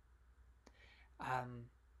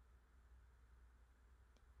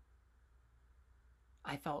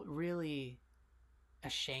 I felt really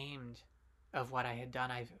ashamed of what I had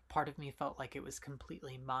done. Part of me felt like it was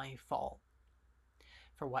completely my fault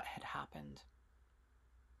for what had happened.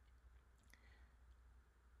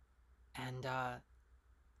 And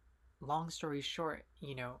long story short,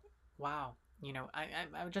 wow,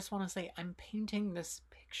 I just want to say I'm painting this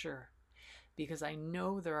picture because I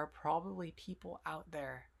know there are probably people out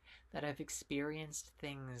there that have experienced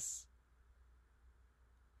things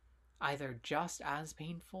either just as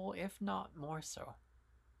painful, if not more so.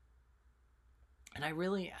 And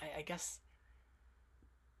I guess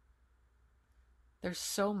there's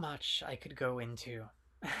so much I could go into.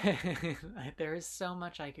 There is so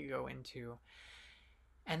much I could go into.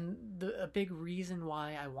 And a big reason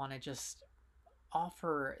why I want to just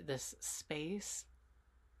offer this space,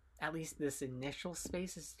 at least this initial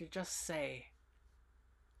space, is to just say,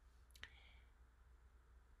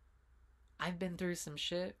 I've been through some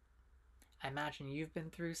shit. I imagine you've been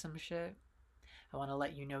through some shit. I want to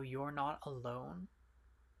let you know you're not alone.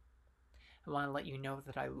 I want to let you know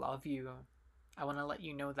that I love you. I want to let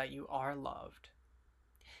you know that you are loved.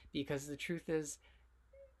 Because the truth is,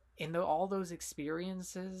 in all those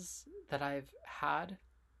experiences that I've had,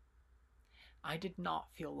 I did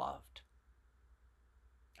not feel loved.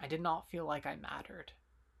 I did not feel like I mattered.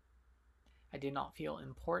 I did not feel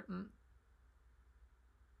important.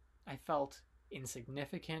 I felt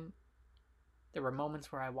insignificant. There were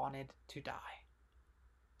moments where I wanted to die.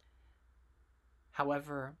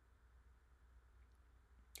 However,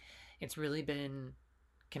 it's really been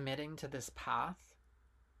committing to this path,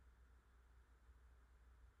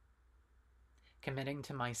 committing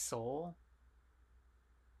to my soul,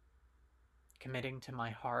 committing to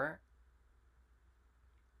my heart,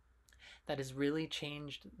 that has really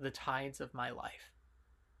changed the tides of my life.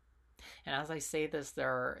 And as I say this,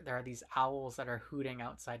 there are these owls that are hooting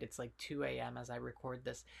outside. It's like 2 a.m. as I record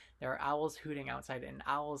this. There are owls hooting outside, and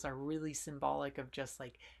owls are really symbolic of just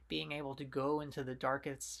like being able to go into the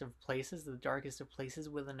darkest of places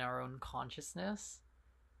within our own consciousness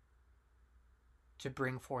to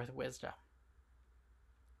bring forth wisdom.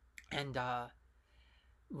 And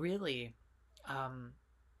really,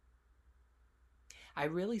 I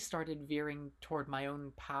really started veering toward my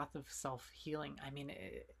own path of self-healing. I mean,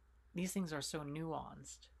 these things are so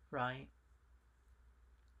nuanced, right?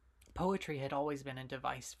 Poetry had always been a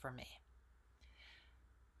device for me.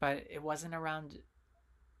 But it wasn't around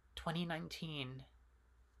 2019.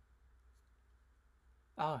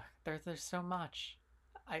 Oh, there's so much.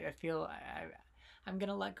 I feel I'm going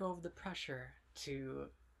to let go of the pressure to,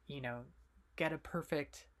 get a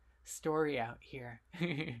perfect story out here.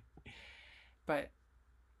 But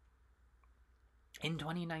in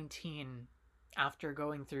 2019, after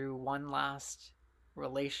going through one last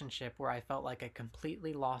relationship where I felt like I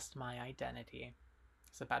completely lost my identity,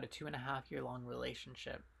 it's about a 2.5-year long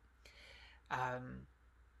relationship.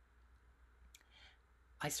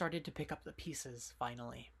 I started to pick up the pieces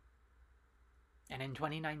finally. And in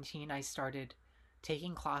 2019, I started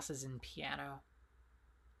taking classes in piano.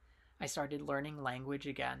 I started learning language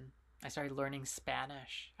again. I started learning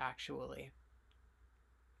Spanish, actually.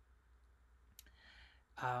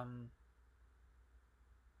 Um,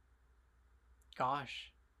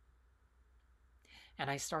 Gosh. And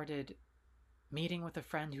I started meeting with a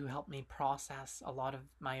friend who helped me process a lot of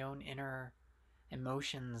my own inner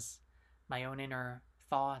emotions, my own inner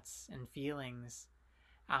thoughts and feelings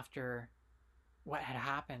after what had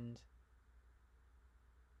happened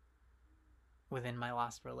within my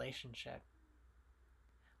last relationship,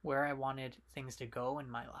 where I wanted things to go in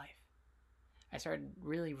my life. I started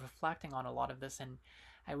really reflecting on a lot of this, and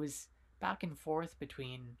I was back and forth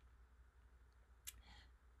between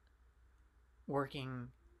working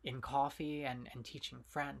in coffee and teaching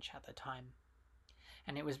French at the time.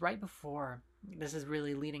 And it was right before, this is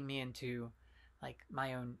really leading me into like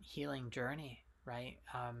my own healing journey, right?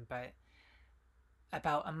 But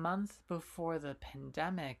about a month before the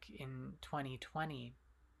pandemic in 2020,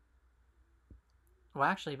 well,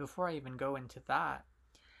 actually, before I even go into that,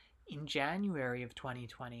 in January of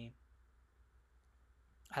 2020,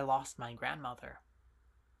 I lost my grandmother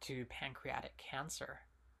to pancreatic cancer.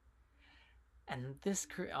 And this,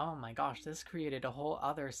 oh my gosh, this created a whole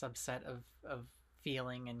other subset of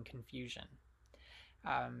feeling and confusion.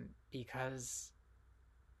 Because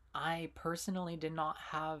I personally did not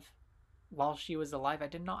have, while she was alive, I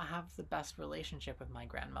did not have the best relationship with my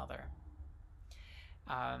grandmother.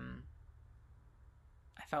 I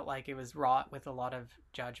felt like it was wrought with a lot of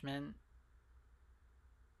judgment,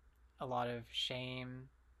 a lot of shame,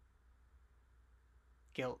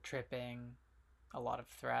 guilt tripping, a lot of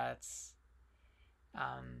threats.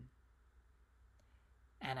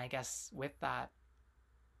 And I guess with that,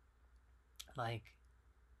 like,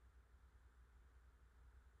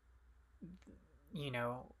 you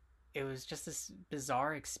know, it was just this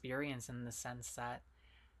bizarre experience in the sense that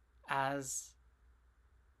as,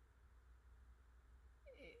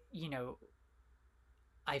 you know,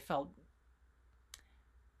 I felt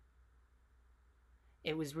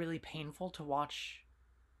it was really painful to watch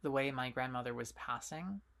the way my grandmother was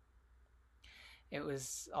passing. It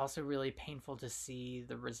was also really painful to see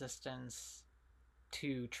the resistance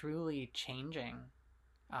to truly changing.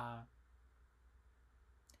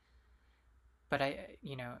 But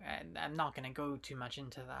I'm not going to go too much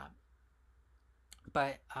into that.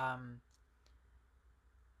 But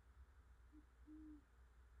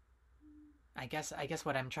I guess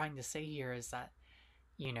what I'm trying to say here is that,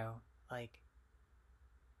 like,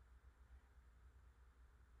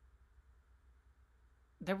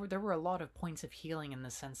 there were a lot of points of healing in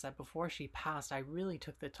the sense that before she passed, I really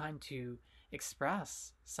took the time to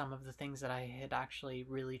express some of the things that I had actually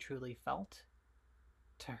really truly felt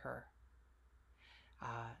to her.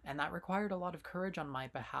 And that required a lot of courage on my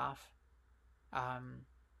behalf, to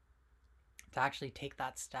actually take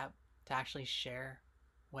that step, to actually share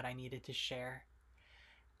what I needed to share.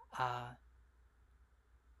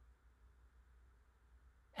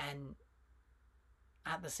 And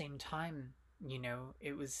at the same time,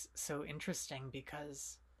 it was so interesting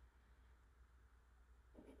because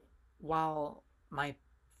while my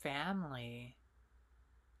family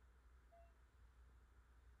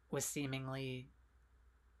was seemingly,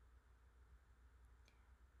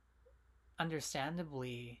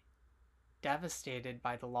 understandably, devastated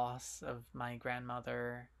by the loss of my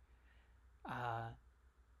grandmother,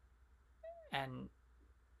 and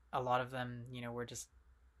a lot of them, were just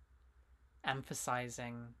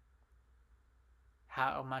emphasizing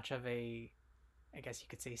how much of a, I guess you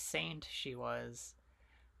could say, saint she was.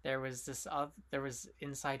 There was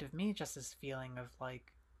inside of me just this feeling of,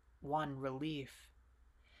 like, one, relief.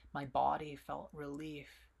 My body felt relief.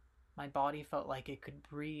 My body felt like it could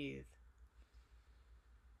breathe.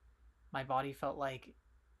 My body felt like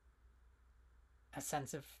a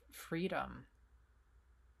sense of freedom,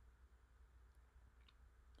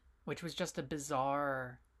 which was just a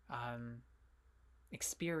bizarre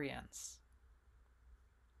experience.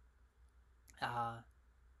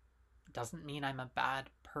 Doesn't mean I'm a bad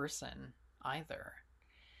person either.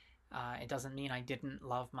 It doesn't mean I didn't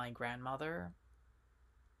love my grandmother.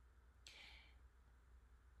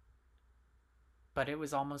 But it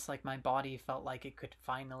was almost like my body felt like it could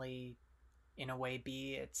finally, in a way,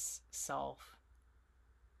 be itself.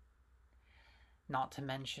 Not to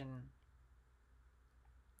mention,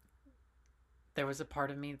 there was a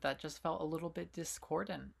part of me that just felt a little bit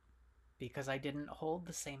discordant because I didn't hold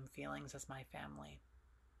the same feelings as my family.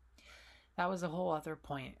 That was a whole other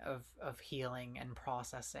point of healing and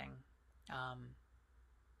processing.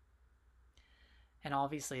 And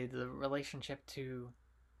obviously, the relationship to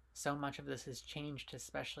so much of this has changed,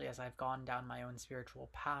 especially as I've gone down my own spiritual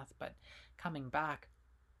path. But coming back,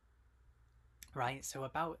 right? So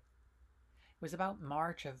it was about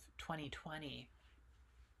March of 2020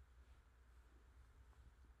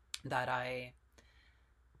 that I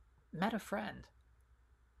met a friend,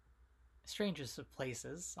 strangest of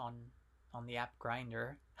places, on the app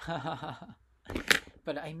Grindr.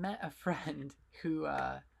 But I met a friend who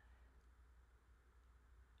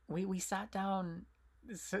we sat down.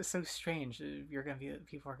 So strange.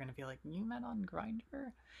 People are gonna be like, you met on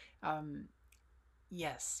Grindr? Um,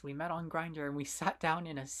 yes, we met on Grindr, and we sat down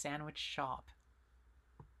in a sandwich shop.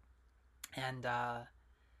 And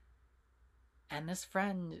this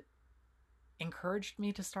friend encouraged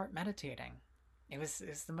me to start meditating. It was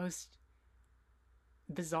the most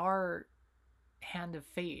bizarre hand of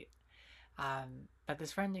fate. But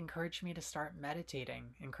this friend encouraged me to start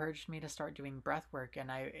meditating, encouraged me to start doing breath work.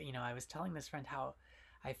 And I was telling this friend how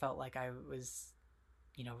I felt like I was,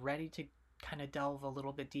 ready to kind of delve a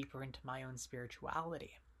little bit deeper into my own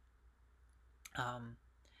spirituality. And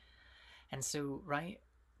so, right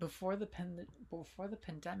before the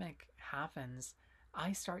pandemic happens,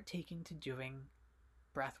 I start taking to doing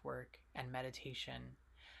breath work and meditation.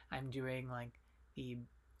 I'm doing like the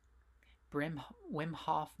Wim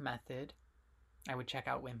Hof method. I would check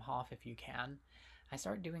out Wim Hof if you can. I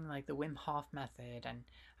start doing like the Wim Hof method, and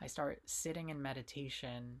I start sitting in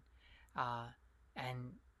meditation.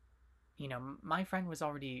 And my friend was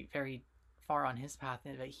already very far on his path,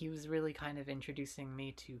 but he was really kind of introducing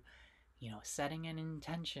me to, setting an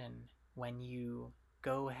intention when you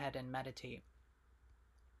go ahead and meditate.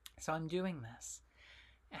 So I'm doing this.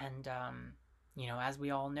 And, as we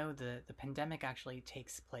all know, the pandemic actually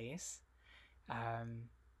takes place.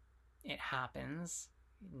 It happens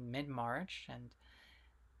in mid-March, and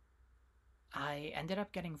I ended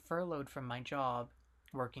up getting furloughed from my job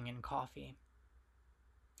working in coffee.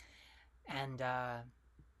 And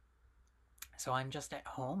so I'm just at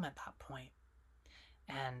home at that point.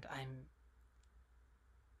 And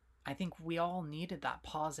I think we all needed that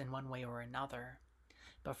pause in one way or another.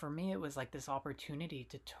 But for me, it was like this opportunity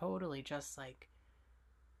to totally just like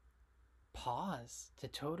pause, to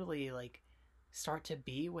totally like start to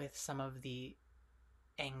be with some of the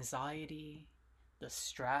anxiety, the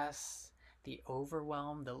stress, the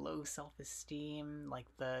overwhelm, the low self-esteem, like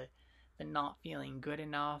the not feeling good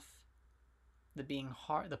enough, the being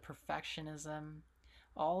hard, the perfectionism,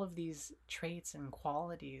 all of these traits and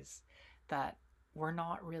qualities that were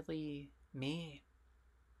not really me.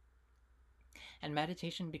 And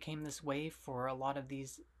meditation became this way for a lot of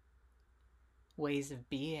these ways of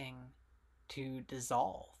being to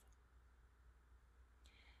dissolve.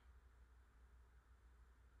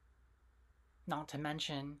 Not to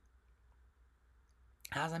mention,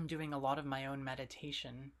 as I'm doing a lot of my own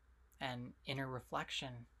meditation and inner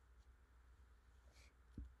reflection,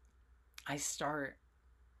 I start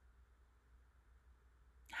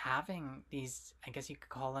having these, I guess you could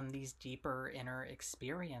call them these deeper inner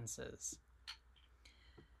experiences.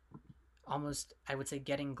 Almost, I would say,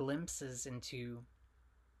 getting glimpses into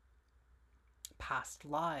past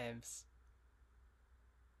lives.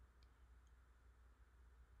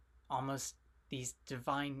 Almost these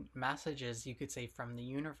divine messages, you could say, from the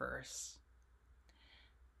universe.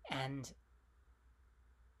 And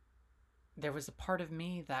there was a part of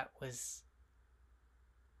me that was,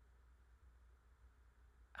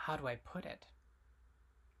 how do I put it?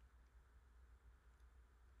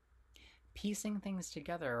 Piecing things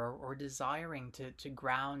together, or desiring to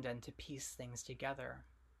ground and to piece things together.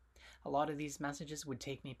 A lot of these messages would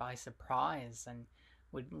take me by surprise and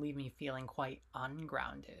would leave me feeling quite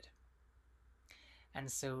ungrounded. And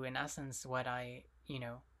so in essence, what I,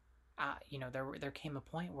 there came a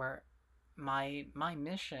point where my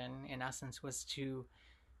mission in essence was to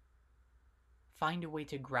find a way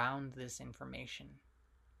to ground this information.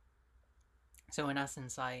 So in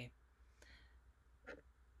essence, I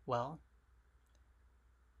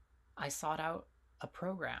sought out a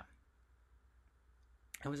program.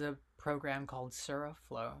 It was a program called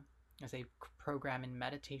Suraflow. It was a program in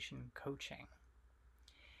meditation coaching.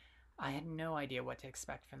 I had no idea what to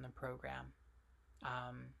expect from the program. I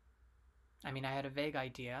had a vague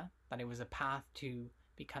idea that it was a path to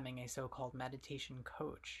becoming a so-called meditation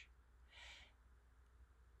coach.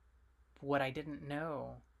 What I didn't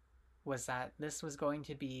know was that this was going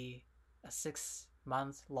to be a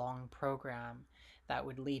 6-month-long program that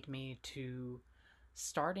would lead me to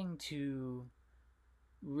starting to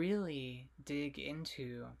really dig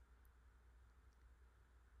into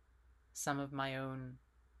some of my own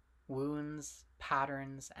wounds,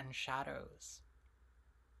 patterns, and shadows.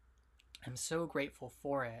 I'm so grateful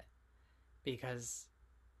for it because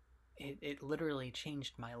it literally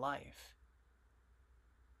changed my life.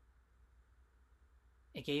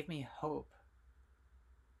 It gave me hope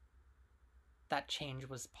that change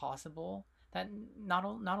was possible. That not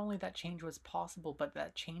only that change was possible, but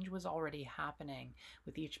that change was already happening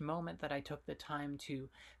with each moment that I took the time to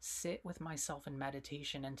sit with myself in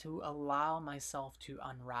meditation and to allow myself to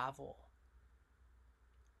unravel.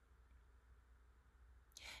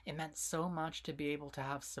 It meant so much to be able to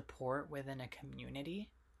have support within a community.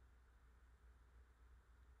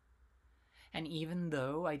 And even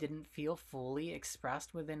though I didn't feel fully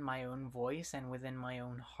expressed within my own voice and within my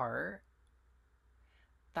own heart,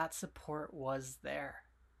 that support was there.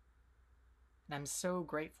 And I'm so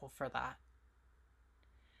grateful for that.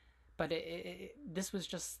 But this was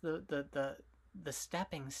just the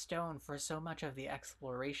stepping stone for so much of the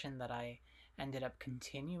exploration that I ended up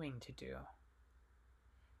continuing to do.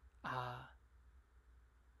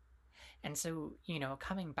 And so,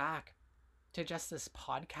 coming back to just this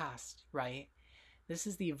podcast, right? This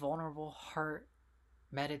is the Vulnerable Heart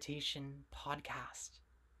Meditation Podcast.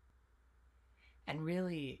 And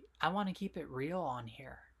really, I want to keep it real on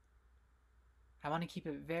here. I want to keep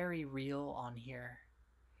it very real on here.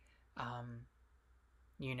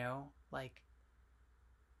 Like,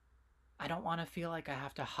 I don't want to feel like I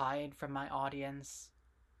have to hide from my audience.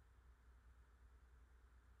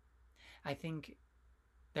 I think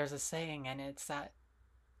there's a saying, and it's that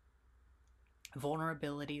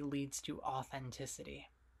vulnerability leads to authenticity.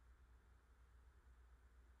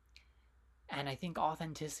 And I think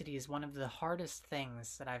authenticity is one of the hardest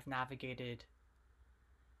things that I've navigated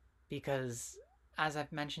because, as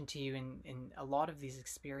I've mentioned to you in a lot of these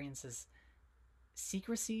experiences,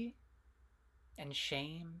 secrecy and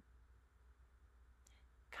shame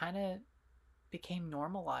kind of became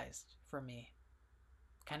normalized for me.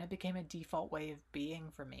 Kind of became a default way of being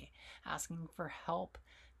for me. Asking for help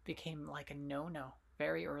became like a no-no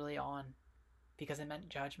very early on because it meant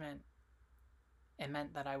judgment. It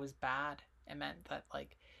meant that I was bad. It meant that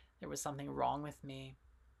like there was something wrong with me.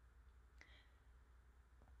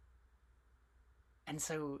 And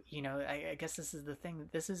so, I guess this is the thing.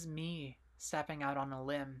 This is me stepping out on a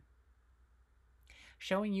limb,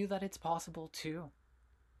 showing you that it's possible too,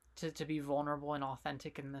 to be vulnerable and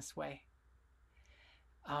authentic in this way.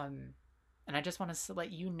 And I just want to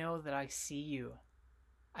let you know that I see you.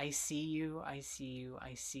 I see you, I see you,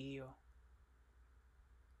 I see you.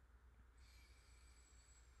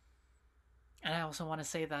 And I also want to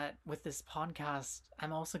say that with this podcast,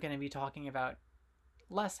 I'm also going to be talking about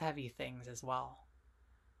less heavy things as well.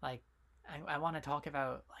 Like, I want to talk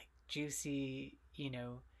about like juicy,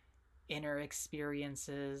 inner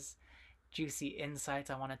experiences, juicy insights.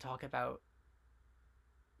 I want to talk about,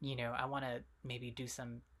 I want to maybe do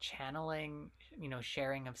some channeling,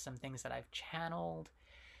 sharing of some things that I've channeled.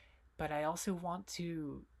 But I also want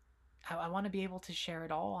to, I want to be able to share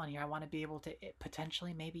it all on here. I want to be able to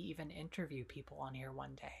potentially maybe even interview people on here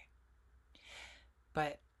one day.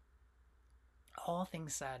 But all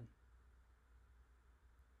things said,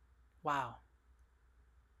 wow.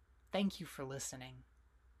 Thank you for listening.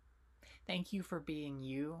 Thank you for being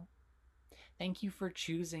you. Thank you for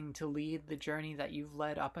choosing to lead the journey that you've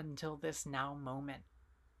led up until this now moment.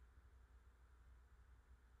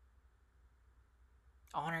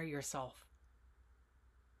 Honor yourself.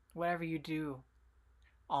 Whatever you do,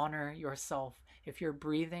 honor yourself. If you're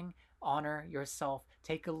breathing, honor yourself.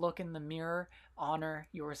 Take a look in the mirror, honor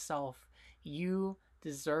yourself. You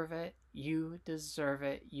deserve it. You deserve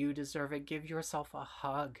it. You deserve it. Give yourself a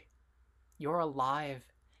hug. You're alive.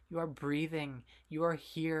 You are breathing. You are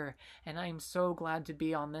here. And I am so glad to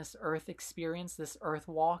be on this earth experience, this earth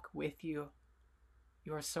walk with you.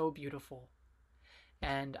 You are so beautiful.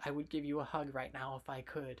 And I would give you a hug right now if I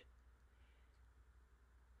could.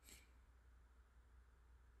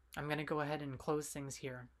 I'm going to go ahead and close things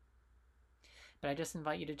here. But I just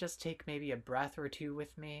invite you to just take maybe a breath or two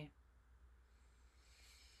with me.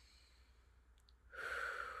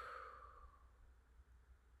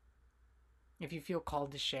 If you feel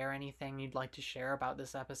called to share anything you'd like to share about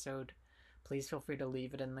this episode, please feel free to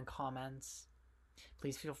leave it in the comments.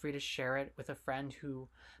 Please feel free to share it with a friend who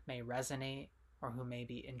may resonate or who may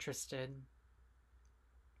be interested.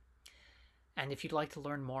 And if you'd like to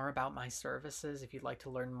learn more about my services, if you'd like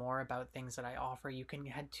to learn more about things that I offer, you can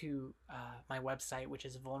head to my website, which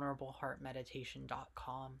is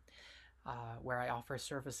vulnerableheartmeditation.com, where I offer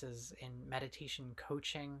services in meditation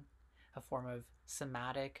coaching, a form of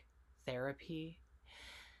somatic therapy.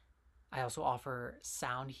 I also offer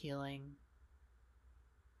sound healing,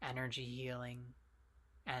 energy healing,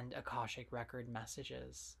 and Akashic record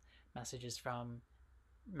messages. messages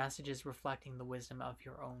reflecting the wisdom of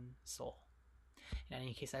your own soul. In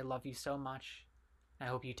any case, I love you so much. I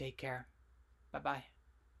hope you take care. Bye bye.